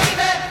jukebox,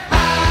 baby.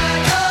 I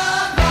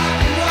love rock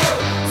and roll,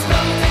 so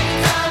take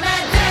your time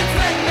and dance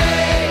with me.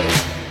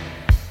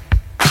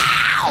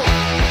 Ow!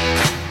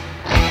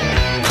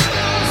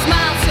 He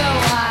smiled, so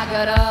I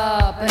got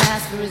up and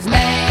asked for his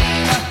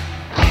name.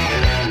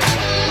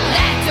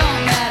 That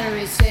don't matter,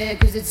 he said,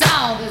 'cause it's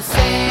all the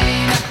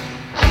same.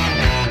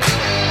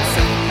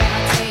 So can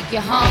I take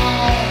you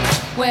home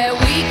where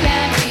we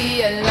can be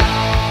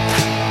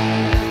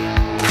alone?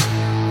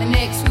 The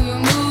next we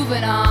were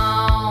moving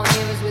on, he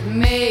was with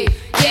me,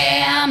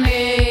 yeah,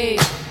 me.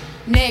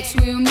 Next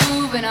we were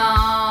moving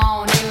on.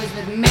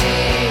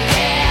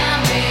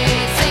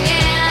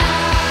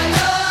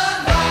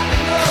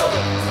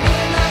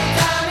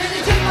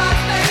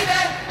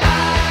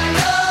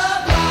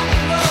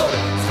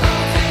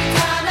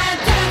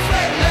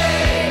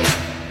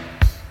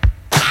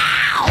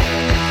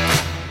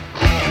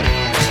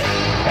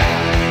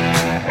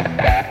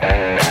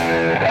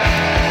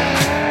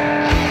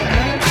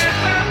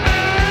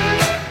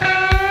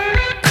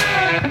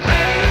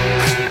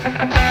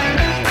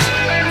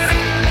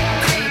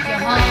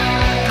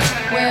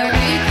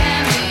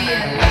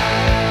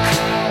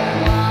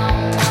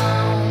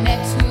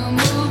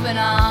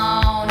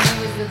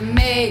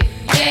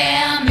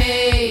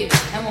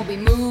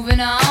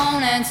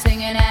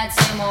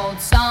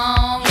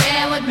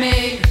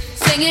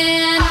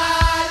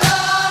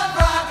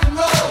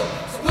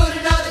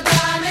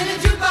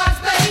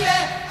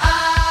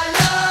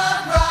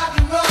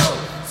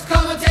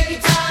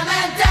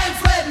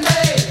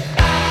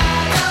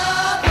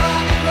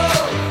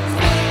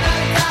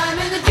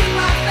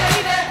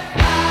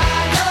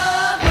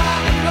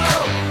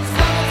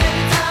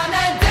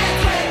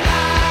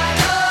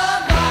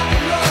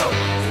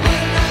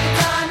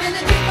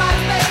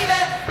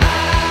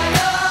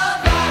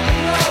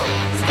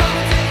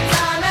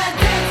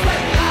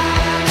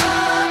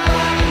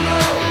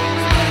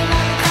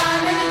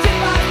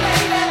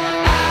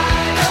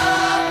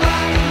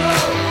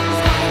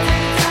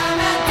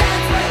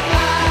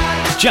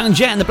 Joan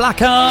Jett and the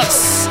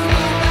Blackhearts.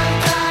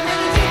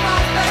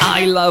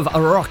 I love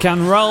rock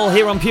and roll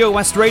here on Pure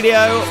West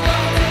Radio.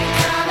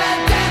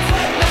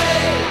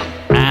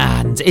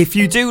 And if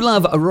you do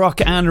love rock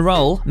and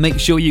roll, make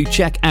sure you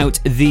check out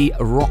The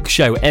Rock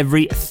Show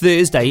every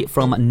Thursday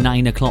from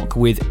 9 o'clock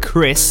with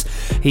Chris.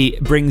 He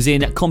brings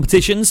in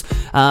competitions,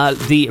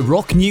 the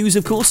rock news,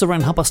 of course,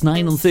 around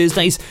 9:30 on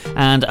Thursdays,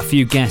 and a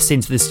few guests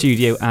into the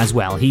studio as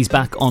well. He's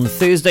back on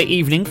Thursday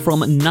evening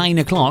from 9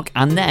 o'clock,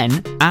 and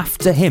then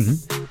after him,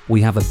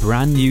 we have a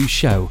brand new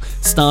show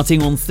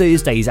starting on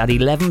Thursdays at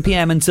 11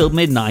 p.m. until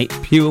midnight.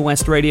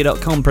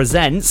 PureWestRadio.com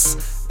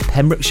presents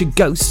Pembrokeshire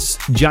Ghosts,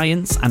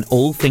 Giants and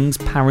All Things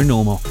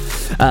Paranormal.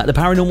 The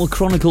Paranormal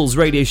Chronicles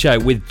radio show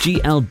with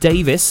G.L.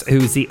 Davis, who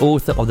is the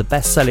author of the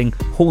best-selling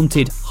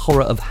Haunted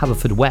Horror of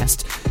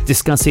Haverfordwest,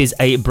 discusses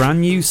a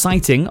brand new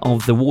sighting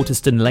of the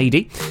Waterston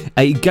Lady,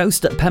 a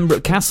ghost at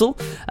Pembroke Castle,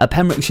 a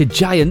Pembrokeshire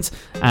Giant,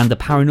 and the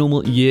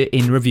Paranormal Year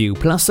in Review,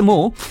 plus some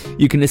more.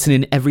 You can listen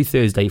in every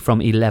Thursday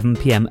from 11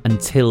 p.m.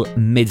 until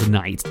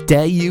midnight.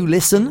 Dare you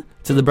listen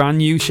to the brand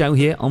new show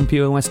here on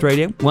Pure West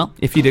Radio? Well,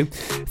 if you do,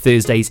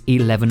 Thursdays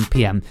 11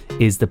 p.m.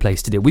 is the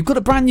place to do. We've got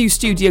a brand new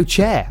studio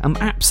chair. I'm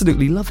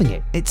absolutely loving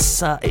it. It's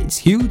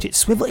huge,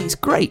 it's swivelly, it's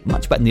great.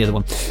 Much better than the other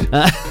one.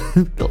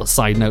 Little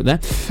side note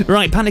there.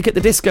 Right, Panic at the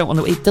Disco on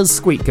the way. It does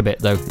squeak a bit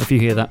though, if you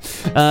hear that.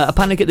 A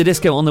Panic at the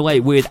Disco on the way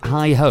with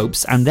High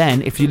Hopes. And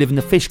then, if you live in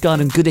the Fishguard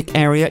and Goodwick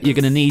area, you're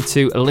going to need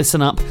to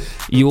listen up.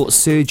 Your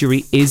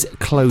surgery is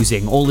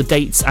closing. All the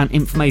dates and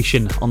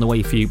information on the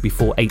way for you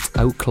before 8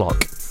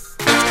 o'clock.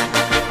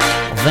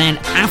 Then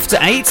after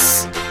 8,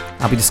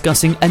 I'll be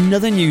discussing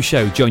another new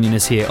show joining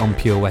us here on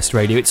Pure West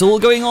Radio. It's all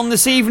going on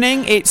this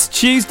evening. It's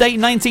Tuesday,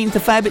 19th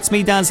of Feb. It's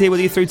me, Daz, here with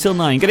you through till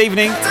 9. Good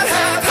evening.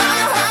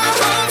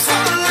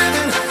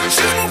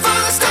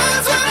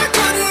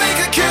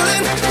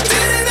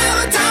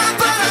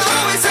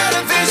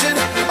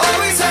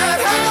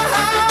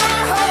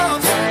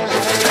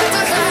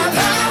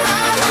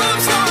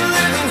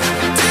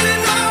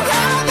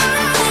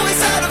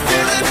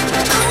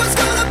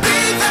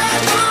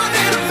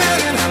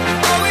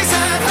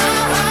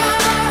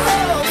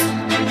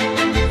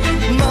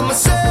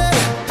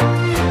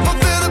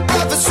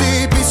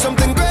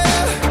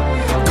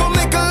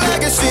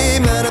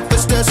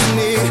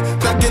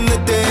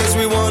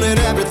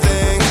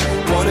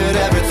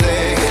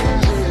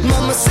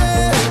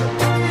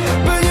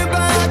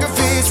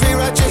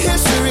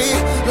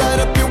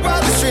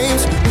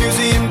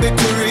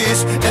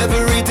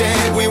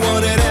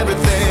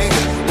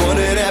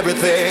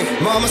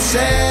 Mama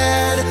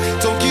said,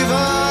 don't give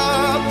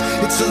up,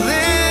 it's a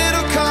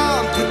little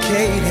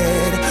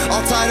complicated,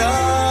 all tied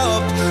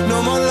up,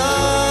 no more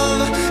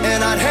love,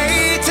 and I'd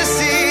hate to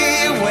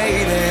see you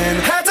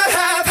waiting. Had to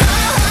have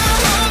high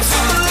hopes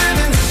for a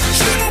living,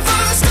 shooting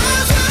for the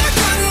stars but I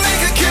couldn't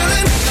make a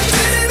killing,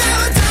 didn't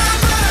have a dime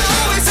but I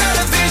always had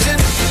a vision,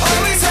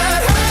 always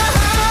had high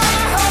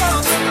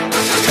hopes.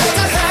 Had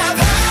to have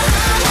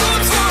high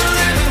hopes for a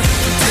living,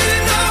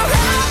 didn't know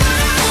how but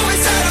I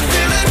always had a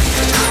feeling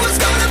I was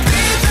gonna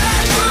be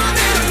that one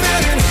in a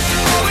million,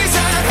 always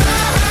had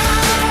high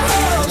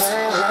hopes.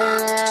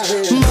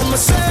 Mama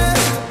said,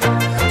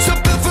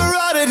 something for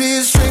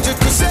oddities, stranger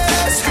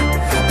kisses,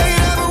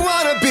 ain't ever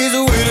wannabes,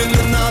 waiting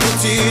the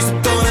novelties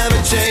that don't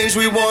ever change.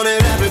 We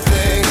wanted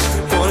everything,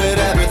 wanted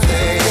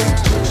everything.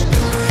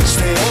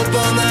 Stay up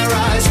on that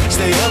rise,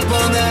 stay up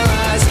on that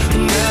rise,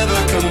 never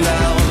come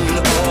down.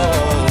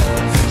 Oh,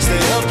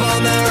 stay up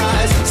on that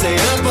rise, stay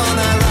up on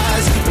that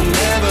rise,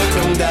 never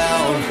come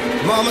down.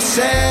 Mama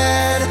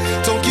said,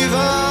 don't give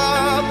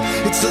up,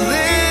 it's a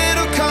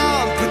little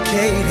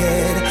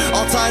complicated,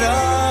 all tied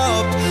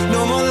up,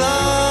 no more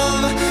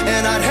love,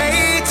 and I'd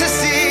hate to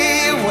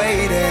see you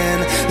waiting.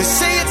 They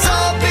say it's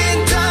all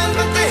been done,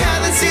 but they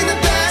haven't seen the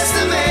best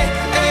of me.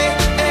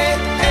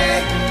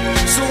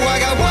 So I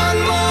got one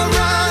more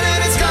run,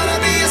 and it's gonna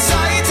be a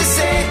sight to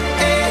see.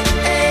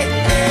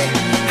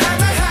 Had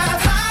to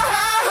have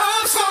high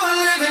hopes for a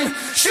living,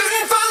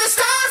 shooting for the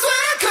stars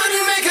when I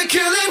couldn't make a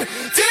killing.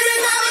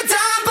 Didn't have a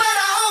dime, but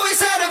I always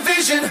had a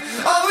vision,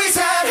 always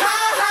had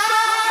high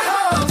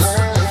hopes.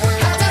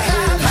 Had to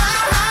have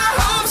high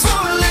hopes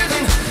for a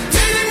living,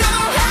 didn't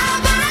know how,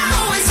 but I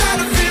always had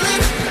a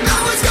feeling I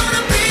was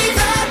gonna be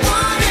that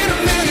one in a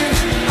million,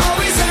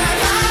 always had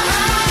high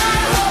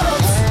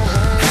hopes.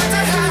 Had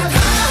to have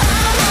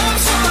high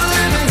hopes for a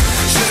living,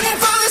 shooting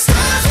for the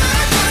stars when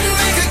I couldn't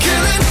make a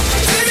killing.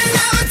 Didn't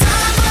have a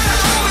dime, but I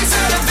always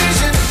had a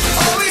vision,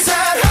 always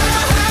had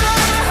high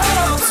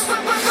hopes.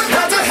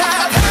 Had to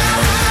have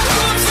high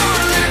hopes for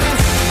a living,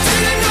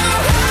 didn't know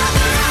how,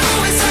 but I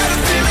always had a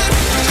feeling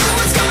I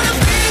was gonna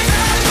be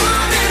that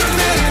one in a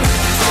million,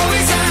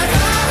 always had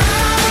high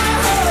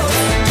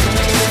hopes.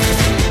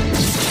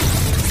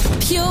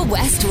 Pure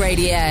West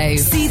Radio.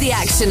 See the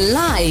action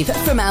live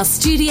from our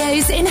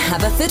studios in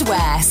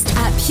Haverfordwest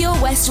at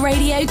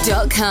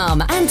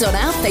purewestradio.com and on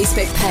our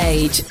Facebook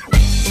page.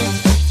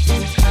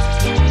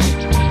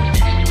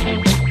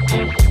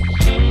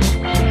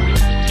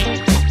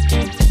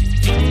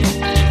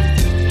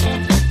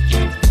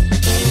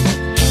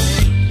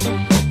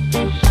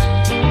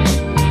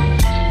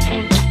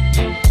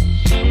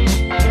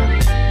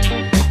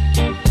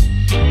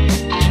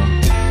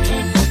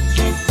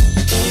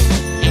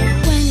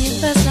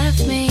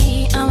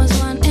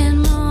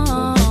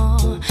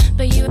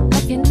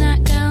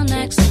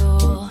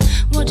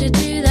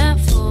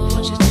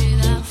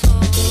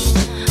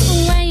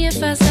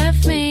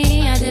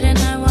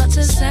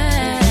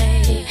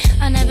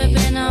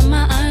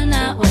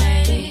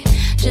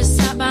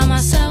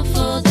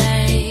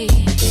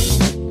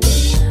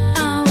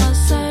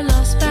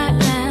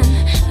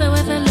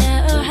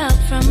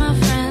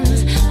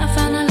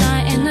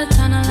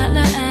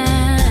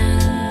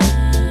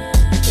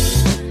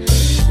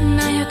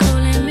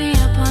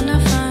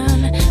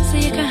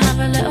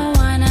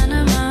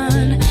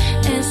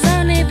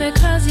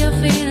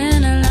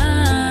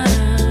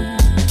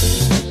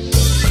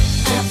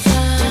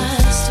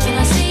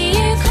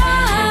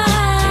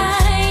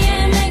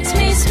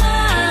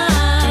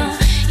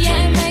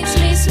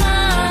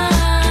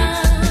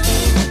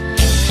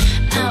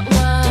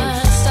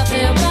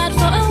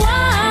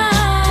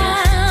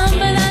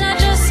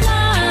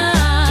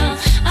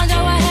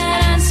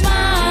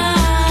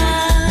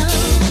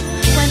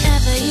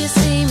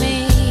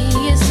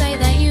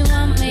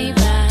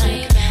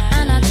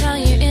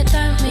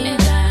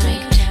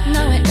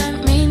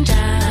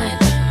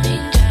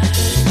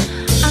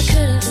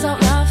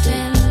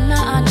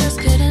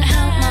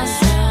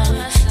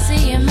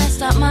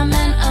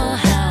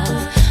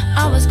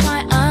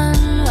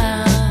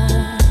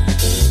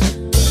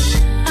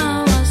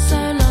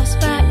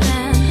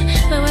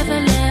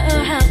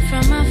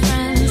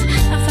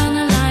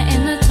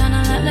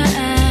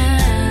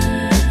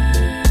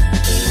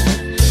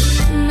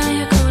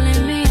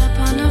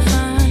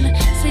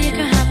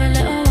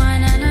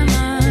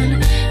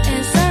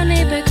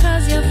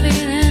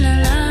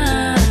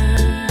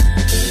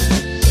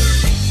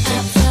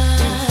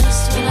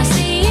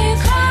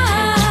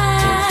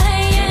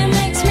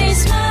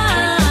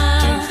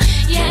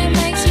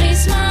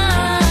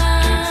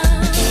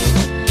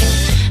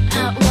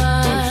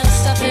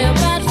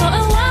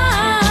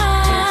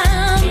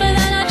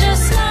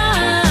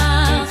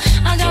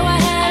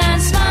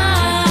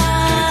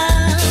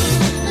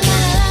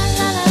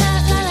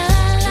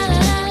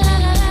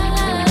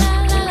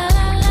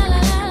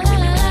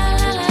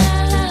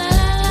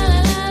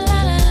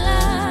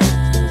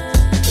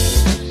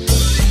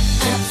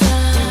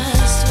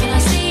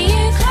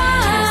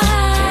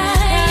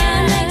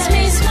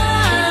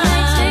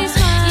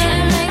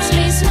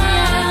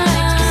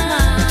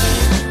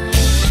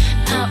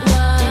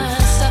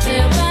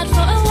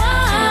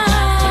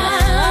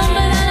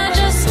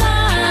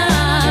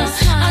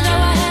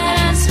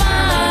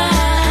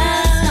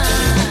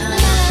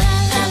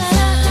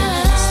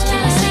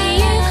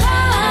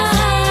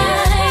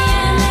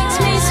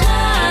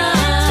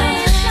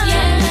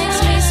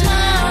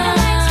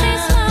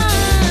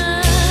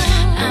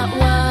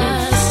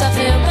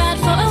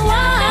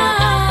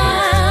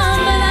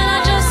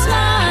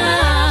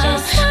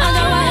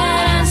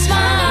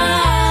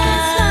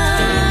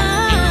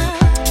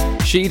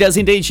 She does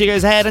indeed. She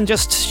goes ahead and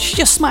she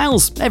just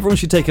smiles. Everyone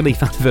should take a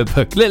leaf out of her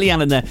book.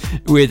 Lily-Ann in there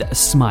with a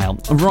smile.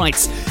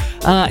 Right.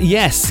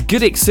 Yes,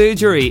 Goodwick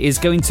Surgery is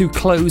going to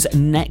close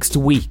next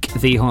week.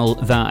 The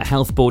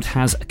Health Board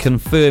has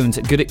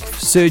confirmed Goodwick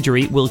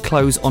Surgery will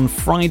close on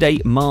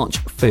Friday,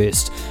 March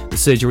 1st. The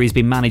surgery has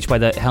been managed by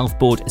the Health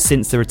Board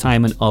since the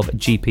retirement of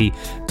GP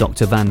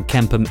Dr. Van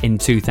Kempen in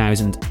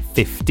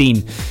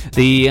 2015.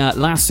 The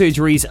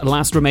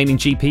last remaining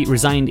GP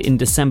resigned in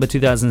December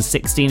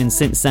 2016, and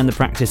since then the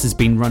practice has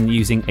been run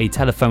using a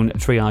telephone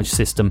triage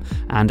system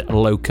and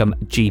locum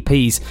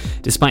GPs.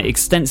 Despite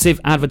extensive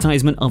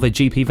advertisement of a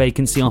GP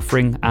vacancy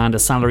offering and a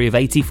salary of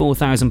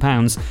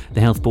 £84,000,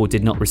 the Health Board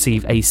did not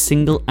receive a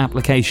single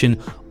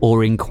application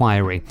or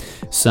inquiry.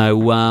 So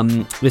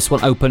this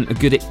will open to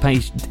Goodwick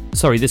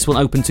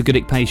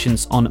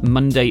patients on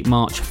Monday,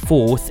 March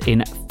 4th in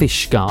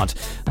Fishguard.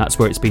 That's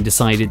where it's been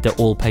decided that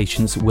all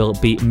patients will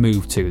be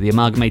moved to. The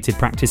amalgamated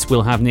practice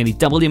will have nearly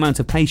double the amount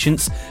of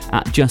patients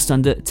at just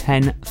under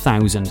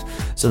 10,000.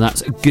 So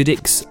that's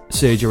Goodwick's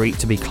Surgery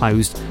to be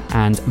closed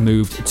and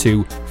moved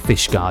to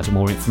Fishguard.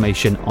 More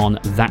information on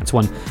that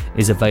one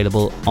is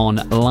available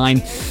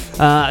online.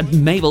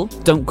 Mabel,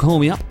 Don't Call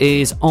Me Up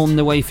is on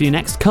the way for you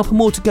next. Couple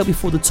more to go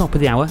before the top of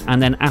the hour, and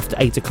then after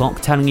 8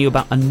 o'clock telling you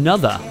about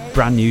another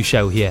brand new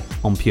show here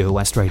on Pure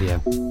West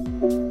Radio.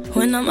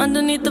 When I'm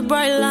underneath the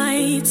bright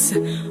lights,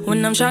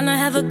 when I'm trying to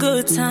have a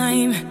good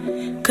time,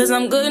 'cause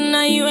I'm good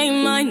now, you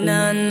ain't mine,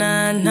 nah,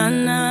 nah, nah,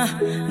 nah.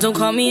 Don't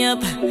call me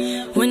up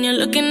when you're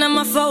looking at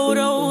my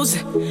photos,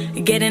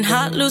 getting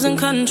hot, losing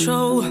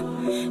control.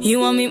 You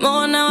want me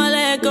more, now I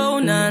let go,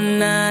 nah,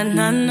 nah,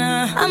 nah,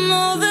 nah. I'm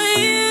over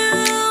you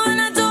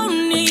and I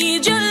don't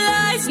need your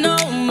lies no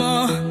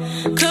more,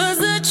 'cause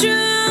the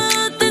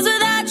truth is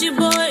without you,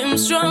 boy, I'm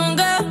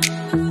stronger.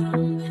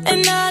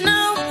 And I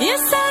know you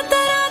said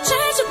that I'd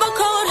change up a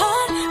cold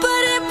heart,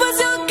 but it was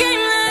your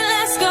game that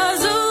last,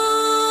 'cause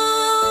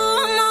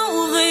ooh, I'm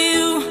over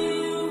you.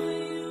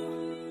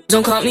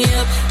 Don't call me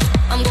up,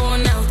 I'm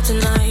going out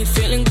tonight,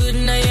 feeling good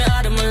now you're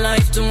out of my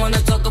life. Don't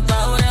wanna talk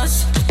about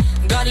us,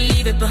 gotta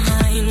leave it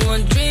behind.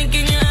 One drink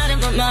and you're out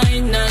of my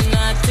mind, nah,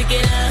 nah, take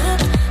it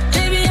up.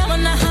 Baby, I'm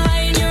on the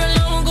high and you're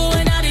alone,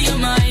 going out of your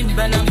mind.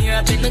 But I'm here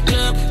up in the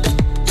club,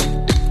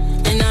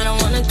 and I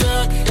don't wanna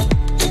talk,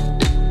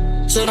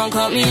 so don't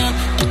call me up,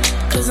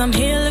 'cause I'm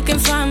here looking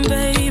fine,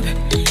 babe,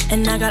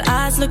 and I got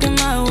eyes looking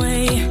my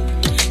way,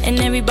 and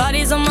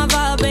everybody's on my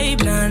vibe,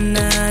 babe, nah,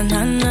 nah,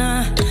 nah,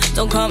 nah.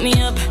 Don't call me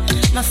up,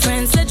 my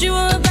friend said you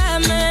were a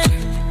bad man,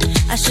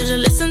 I should've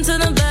listened to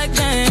them back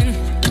then,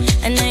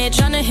 and now you're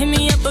trying to hit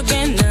me up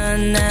again, nah,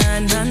 nah,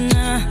 nah,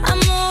 nah.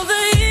 I'm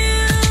over you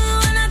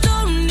and I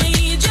don't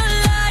need your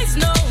lies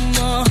no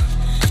more,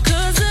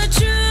 'cause the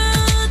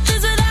truth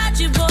is without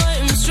you, boy,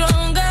 I'm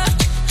stronger.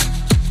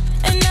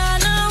 And I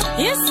know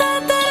you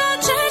said that I'd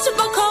change up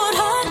a cold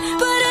heart,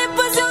 but it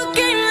was your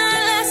game that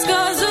last,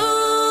 'cause ooh,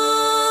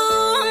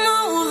 I'm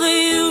over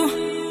you.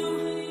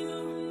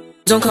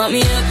 Don't call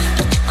me up,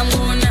 I'm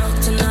going out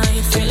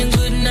tonight, feeling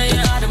good now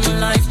you're out of my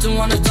life. Don't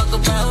wanna talk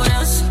about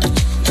us,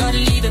 gotta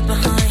leave it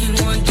behind.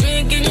 One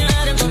drink and you're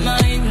out of my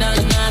mind, nah,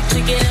 nah,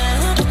 take it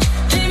up.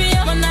 Baby,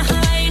 I'm on the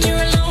high and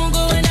you're alone,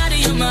 going out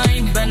of your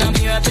mind. But I'm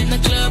here up in the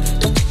club,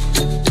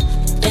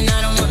 and I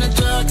don't wanna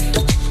talk,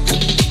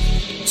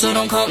 so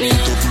don't call me up.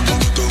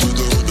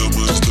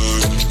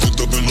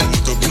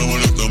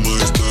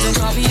 Don't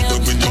call me up.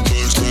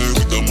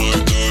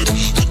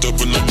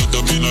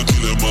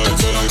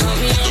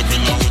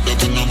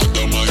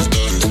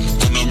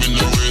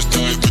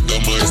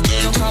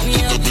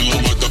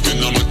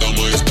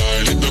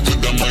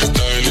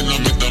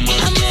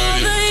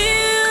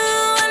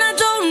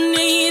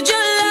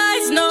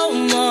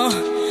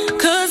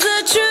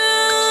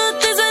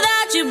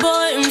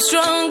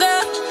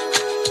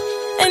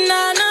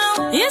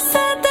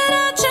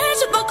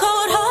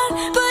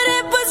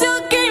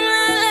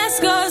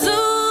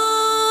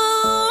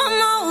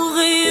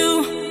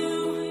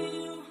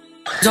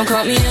 Don't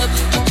call me up,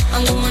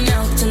 I'm going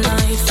out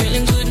tonight,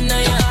 feeling good now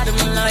you're out of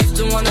my life.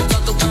 Don't wanna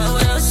talk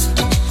about us,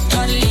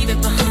 gotta leave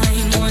it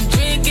behind. One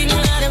drink and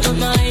you're out of my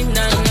mind,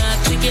 nah, nah,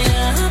 take it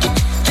up.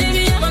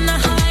 Baby, I'm on the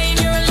high and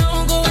you're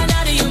alone, going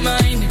out of your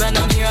mind. But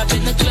I'm here up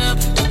in the club,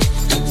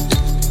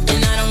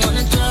 and I don't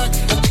wanna talk,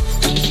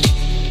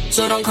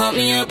 so don't call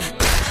me up.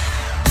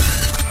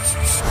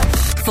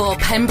 For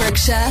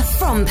Pembrokeshire,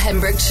 from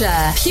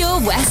Pembrokeshire, Pure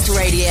West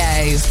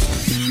Radio.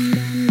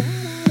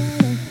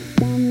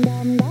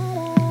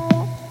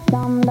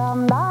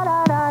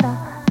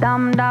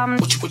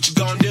 What you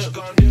gonna do?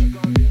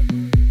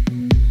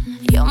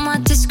 You're my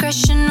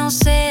discretional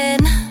sin.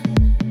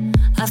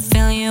 I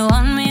feel you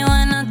on me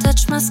when I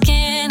touch my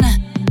skin.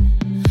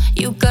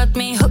 You got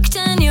me hooked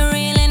and you're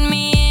reeling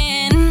me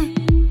in.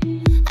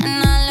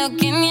 And I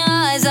look in your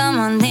eyes, I'm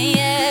on the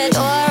edge.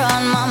 You're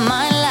on my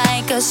mind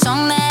like a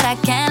song that I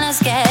can't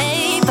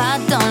escape. I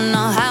don't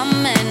know how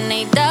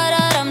many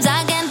da-da-dums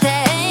I can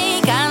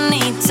take. I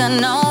need to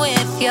know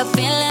if you're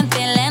feeling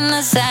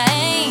the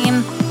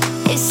same.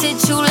 Is it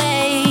too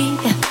late?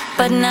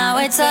 But now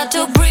it's hard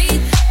to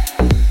breathe.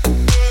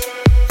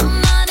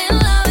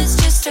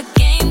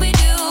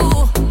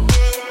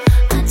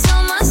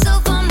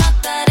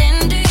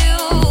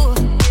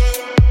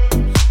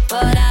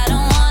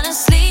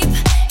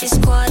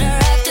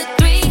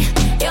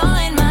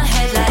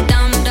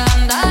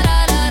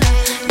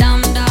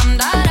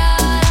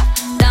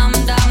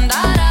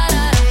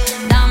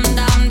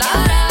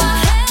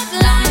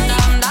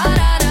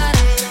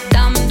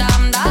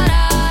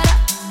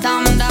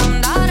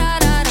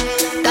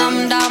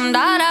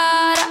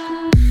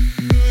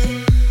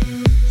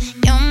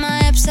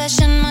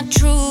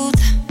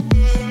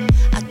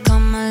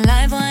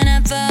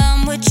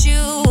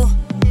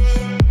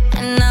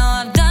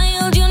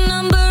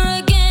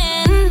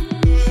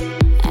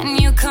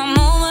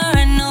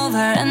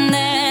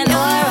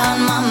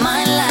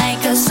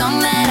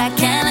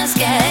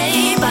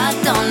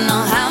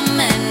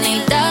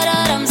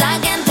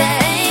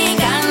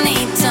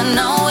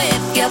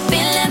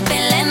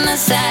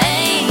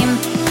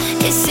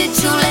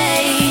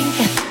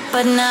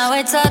 but now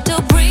it's hard to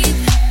breathe.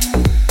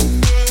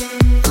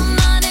 I'm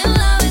not in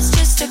love, it's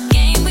just a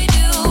game we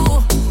do.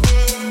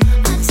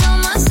 I tell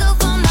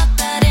myself I'm not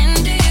that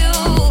into you,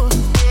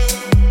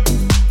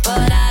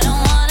 but I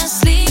don't wanna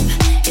sleep.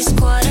 It's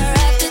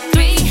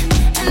 3:15,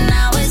 and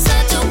now it's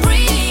hard to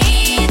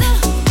breathe.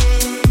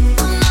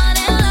 I'm not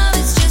in love,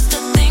 it's just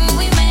a thing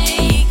we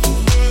make.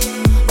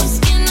 We're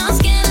skin on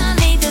skin, I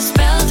need the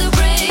spell to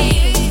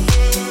break,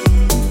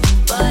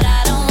 but I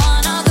don't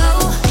wanna go,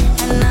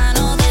 and I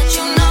know that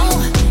you know.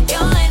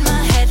 You're in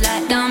my head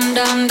like dum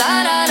dum da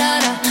da da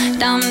da,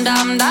 dum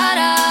dum da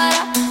da da,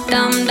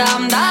 dum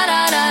dum da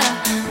da da,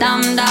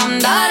 dum dum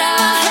da da,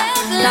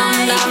 dum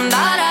dum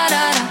da da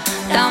da,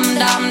 dum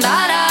dum da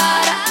da,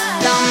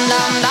 dum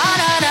dum da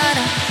da da,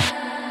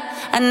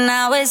 and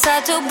now it's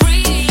hard to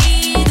breathe.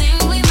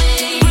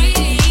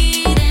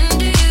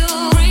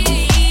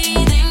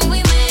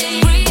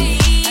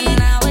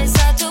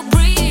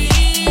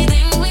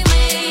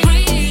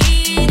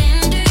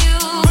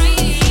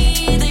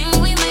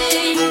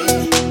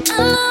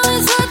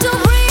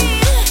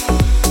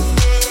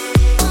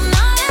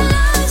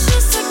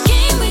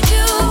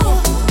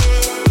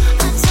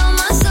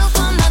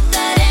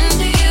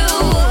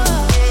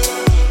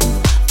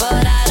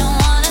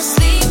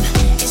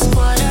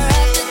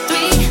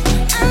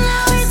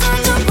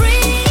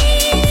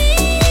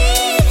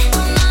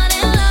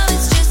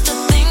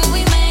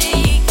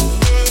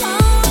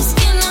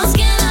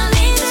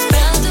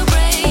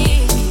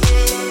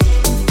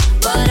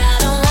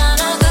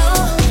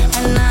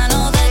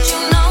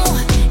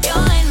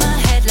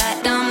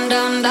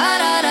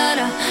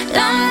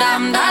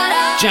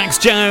 Jax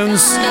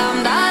Jones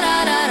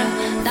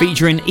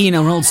featuring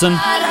Ian Rolson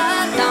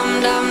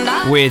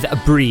with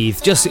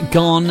Breathe. Just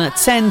gone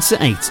 10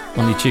 to 8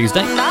 on your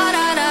Tuesday.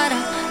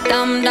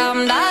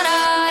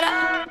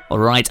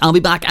 Alright, I'll be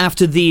back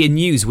after the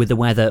news with the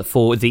weather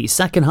for the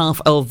second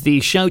half of the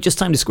show. Just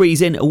time to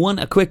squeeze in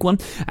a quick one,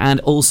 and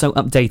also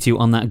update you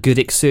on that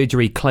Goodwick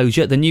surgery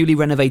closure. The newly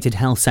renovated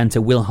health centre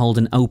will hold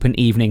an open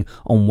evening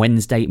on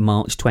Wednesday,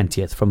 March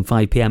 20th from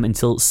 5pm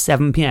until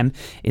 7pm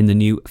in the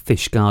new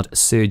Fishguard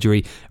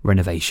surgery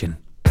renovation.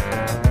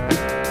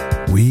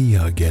 We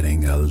are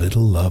getting a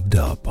little loved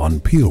up on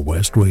Pure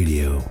West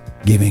Radio,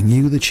 giving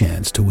you the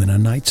chance to win a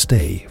night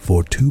stay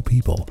for 2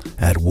 people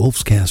at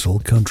Wolf's Castle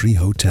Country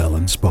Hotel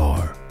and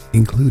Spa,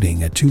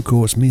 including a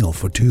 2-course meal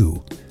for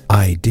 2,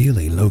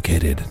 ideally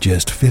located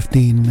just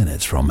 15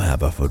 minutes from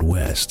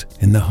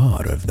Haverfordwest, in the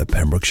heart of the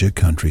Pembrokeshire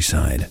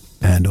countryside,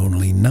 and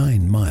only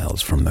 9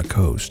 miles from the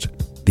coast.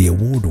 The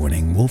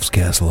award-winning Wolf's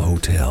Castle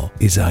Hotel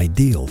is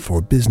ideal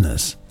for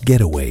business,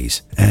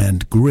 getaways,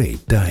 and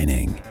great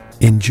dining.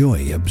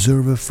 Enjoy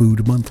Observer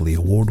Food Monthly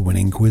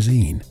award-winning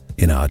cuisine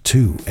in our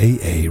 2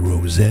 AA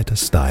Rosette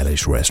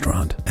stylish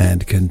restaurant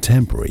and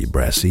contemporary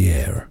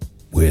brassiere,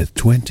 with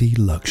 20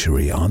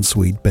 luxury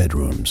ensuite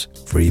bedrooms,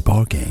 free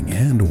parking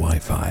and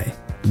Wi-Fi.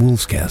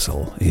 Wolf's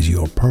Castle is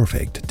your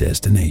perfect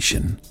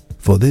destination.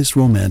 For this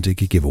romantic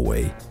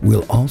giveaway,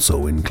 we'll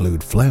also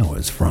include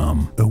flowers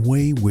from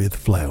Away with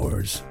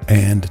Flowers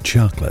and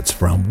chocolates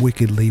from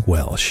Wickedly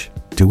Welsh.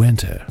 To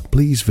enter,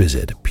 please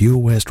visit Pure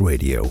West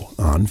Radio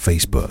on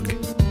Facebook.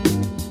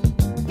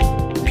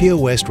 Pure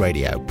West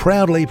Radio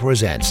proudly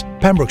presents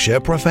Pembrokeshire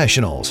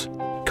Professionals.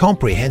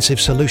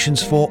 Comprehensive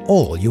solutions for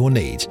all your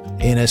needs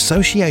in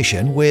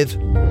association with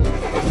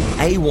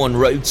A1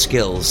 Road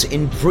Skills,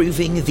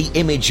 improving the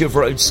image of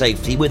road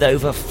safety with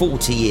over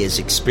 40 years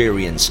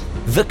experience.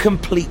 The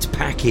complete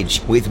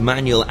package with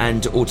manual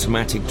and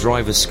automatic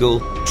driver school,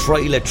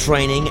 trailer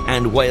training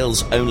and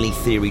Wales only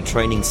theory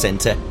training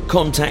centre.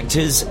 Contact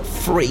us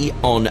free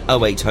on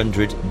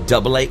 0800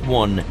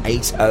 881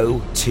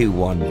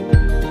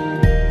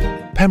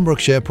 8021.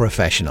 Pembrokeshire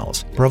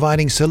Professionals,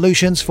 providing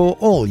solutions for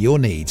all your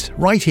needs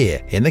right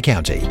here in the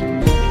county.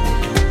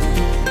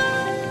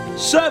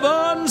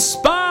 7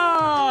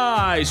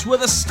 Spice, where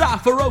the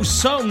staff are oh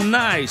so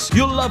nice.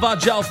 You'll love our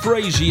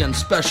jalfrezi and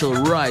special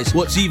rice.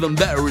 What's even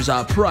better is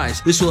our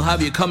price. This will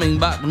have you coming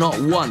back not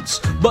once,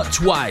 but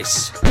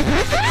twice.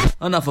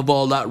 Enough of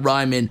all that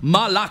rhyming.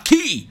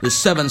 Malaki! The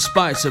 7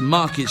 Spice of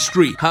Market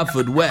Street,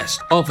 Haverfordwest,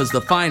 offers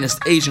the finest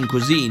Asian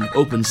cuisine,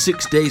 open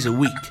 6 days a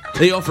week.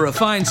 They offer a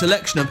fine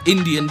selection of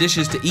Indian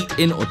dishes to eat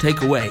in or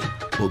take away.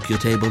 Book your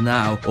table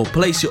now or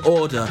place your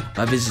order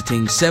by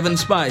visiting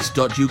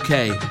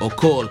 7spice.uk or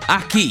call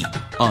Aki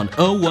on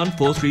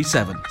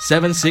 01437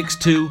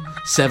 762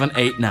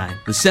 789.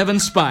 The 7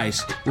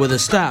 Spice, where the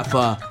staff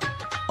are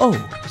oh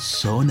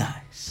so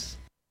nice.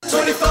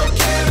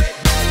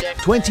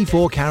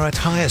 24 Carat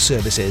Hire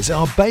Services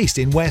are based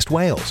in West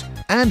Wales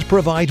and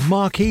provide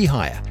marquee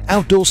hire,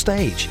 outdoor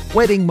stage,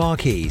 wedding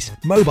marquees,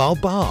 mobile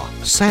bar,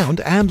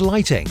 sound and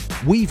lighting.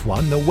 We've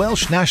won the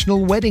Welsh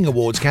National Wedding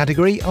Awards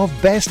category of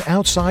Best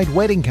Outside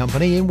Wedding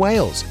Company in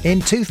Wales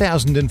in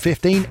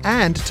 2015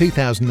 and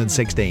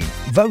 2016,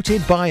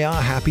 voted by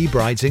our happy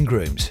brides and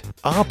grooms.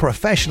 Our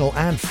professional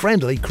and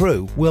friendly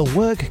crew will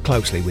work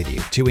closely with you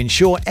to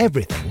ensure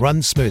everything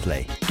runs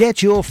smoothly.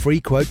 Get your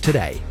free quote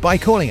today by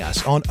calling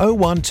us on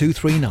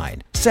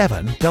 01239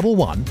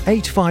 711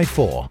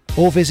 854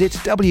 or visit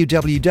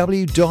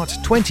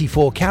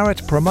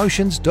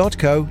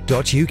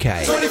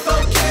www.24caratpromotions.co.uk.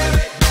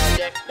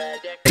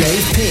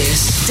 Dave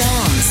Pearce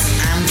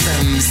Dance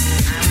Anthems.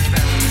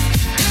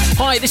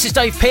 Hi, this is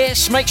Dave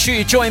Pearce. Make sure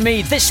you join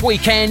me this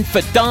weekend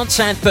for Dance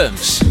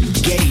Anthems.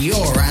 Get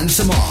your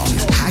anthem on.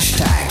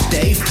 Hashtag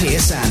Dave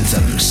Pearce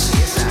Anthems.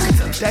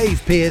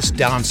 Dave Pearce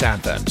Dance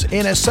Anthems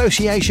in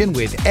association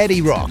with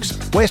Eddie Rocks,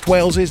 West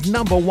Wales's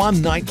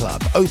 #1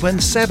 nightclub,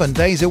 open 7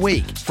 days a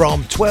week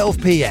from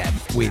 12 p.m.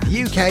 with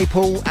UK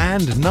pool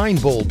and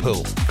 9-ball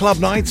pool. Club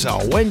nights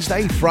are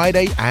Wednesday,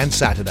 Friday and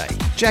Saturday.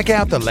 Check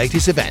out the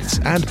latest events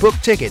and book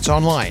tickets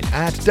online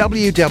at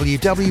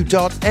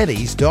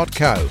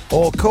www.eddies.co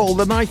or call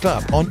the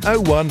nightclub on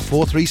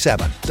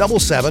 01437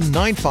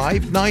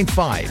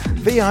 779595.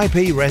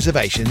 VIP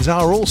reservations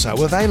are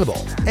also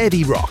available.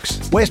 Eddie Rocks,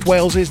 West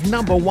Wales's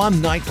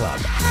 #1 nightclub.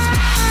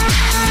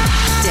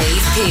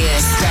 Dave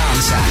Pearce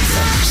Dance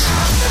Anthems.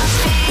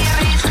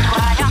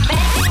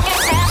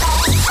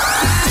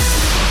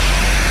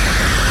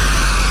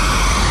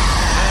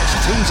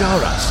 Tees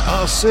R Us.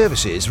 Our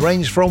services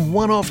range from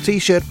one-off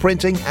t-shirt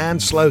printing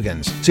and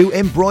slogans to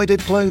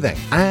embroidered clothing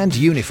and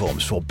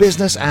uniforms for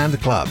business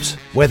and clubs.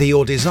 Whether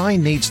your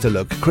design needs to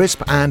look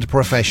crisp and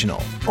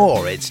professional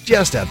or it's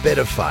just a bit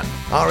of fun,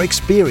 our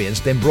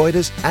experienced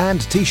embroiders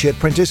and t-shirt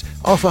printers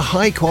offer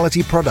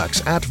high-quality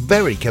products at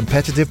very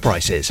competitive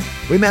prices.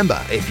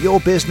 Remember, if your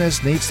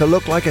business needs to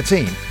look like a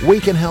team, we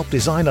can help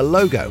design a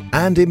logo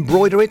and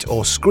embroider it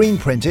or screen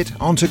print it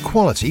onto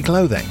quality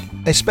clothing,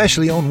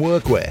 especially on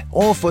workwear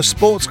or for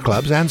sports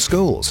clubs and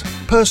schools.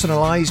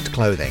 Personalised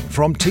clothing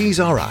from Tees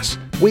R Us.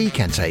 We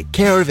can take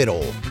care of it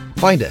all.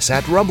 Find us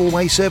at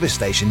Rumbleway Service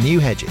Station, New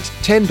Hedges,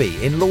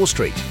 10B in Law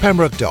Street,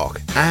 Pembroke Dock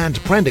and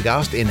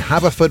Prendergast in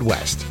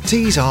Haverfordwest.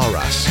 Tees R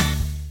Us.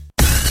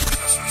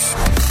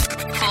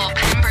 For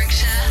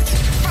Pembrokeshire,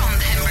 from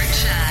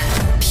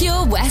Pembrokeshire.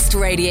 Pure West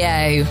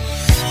Radio.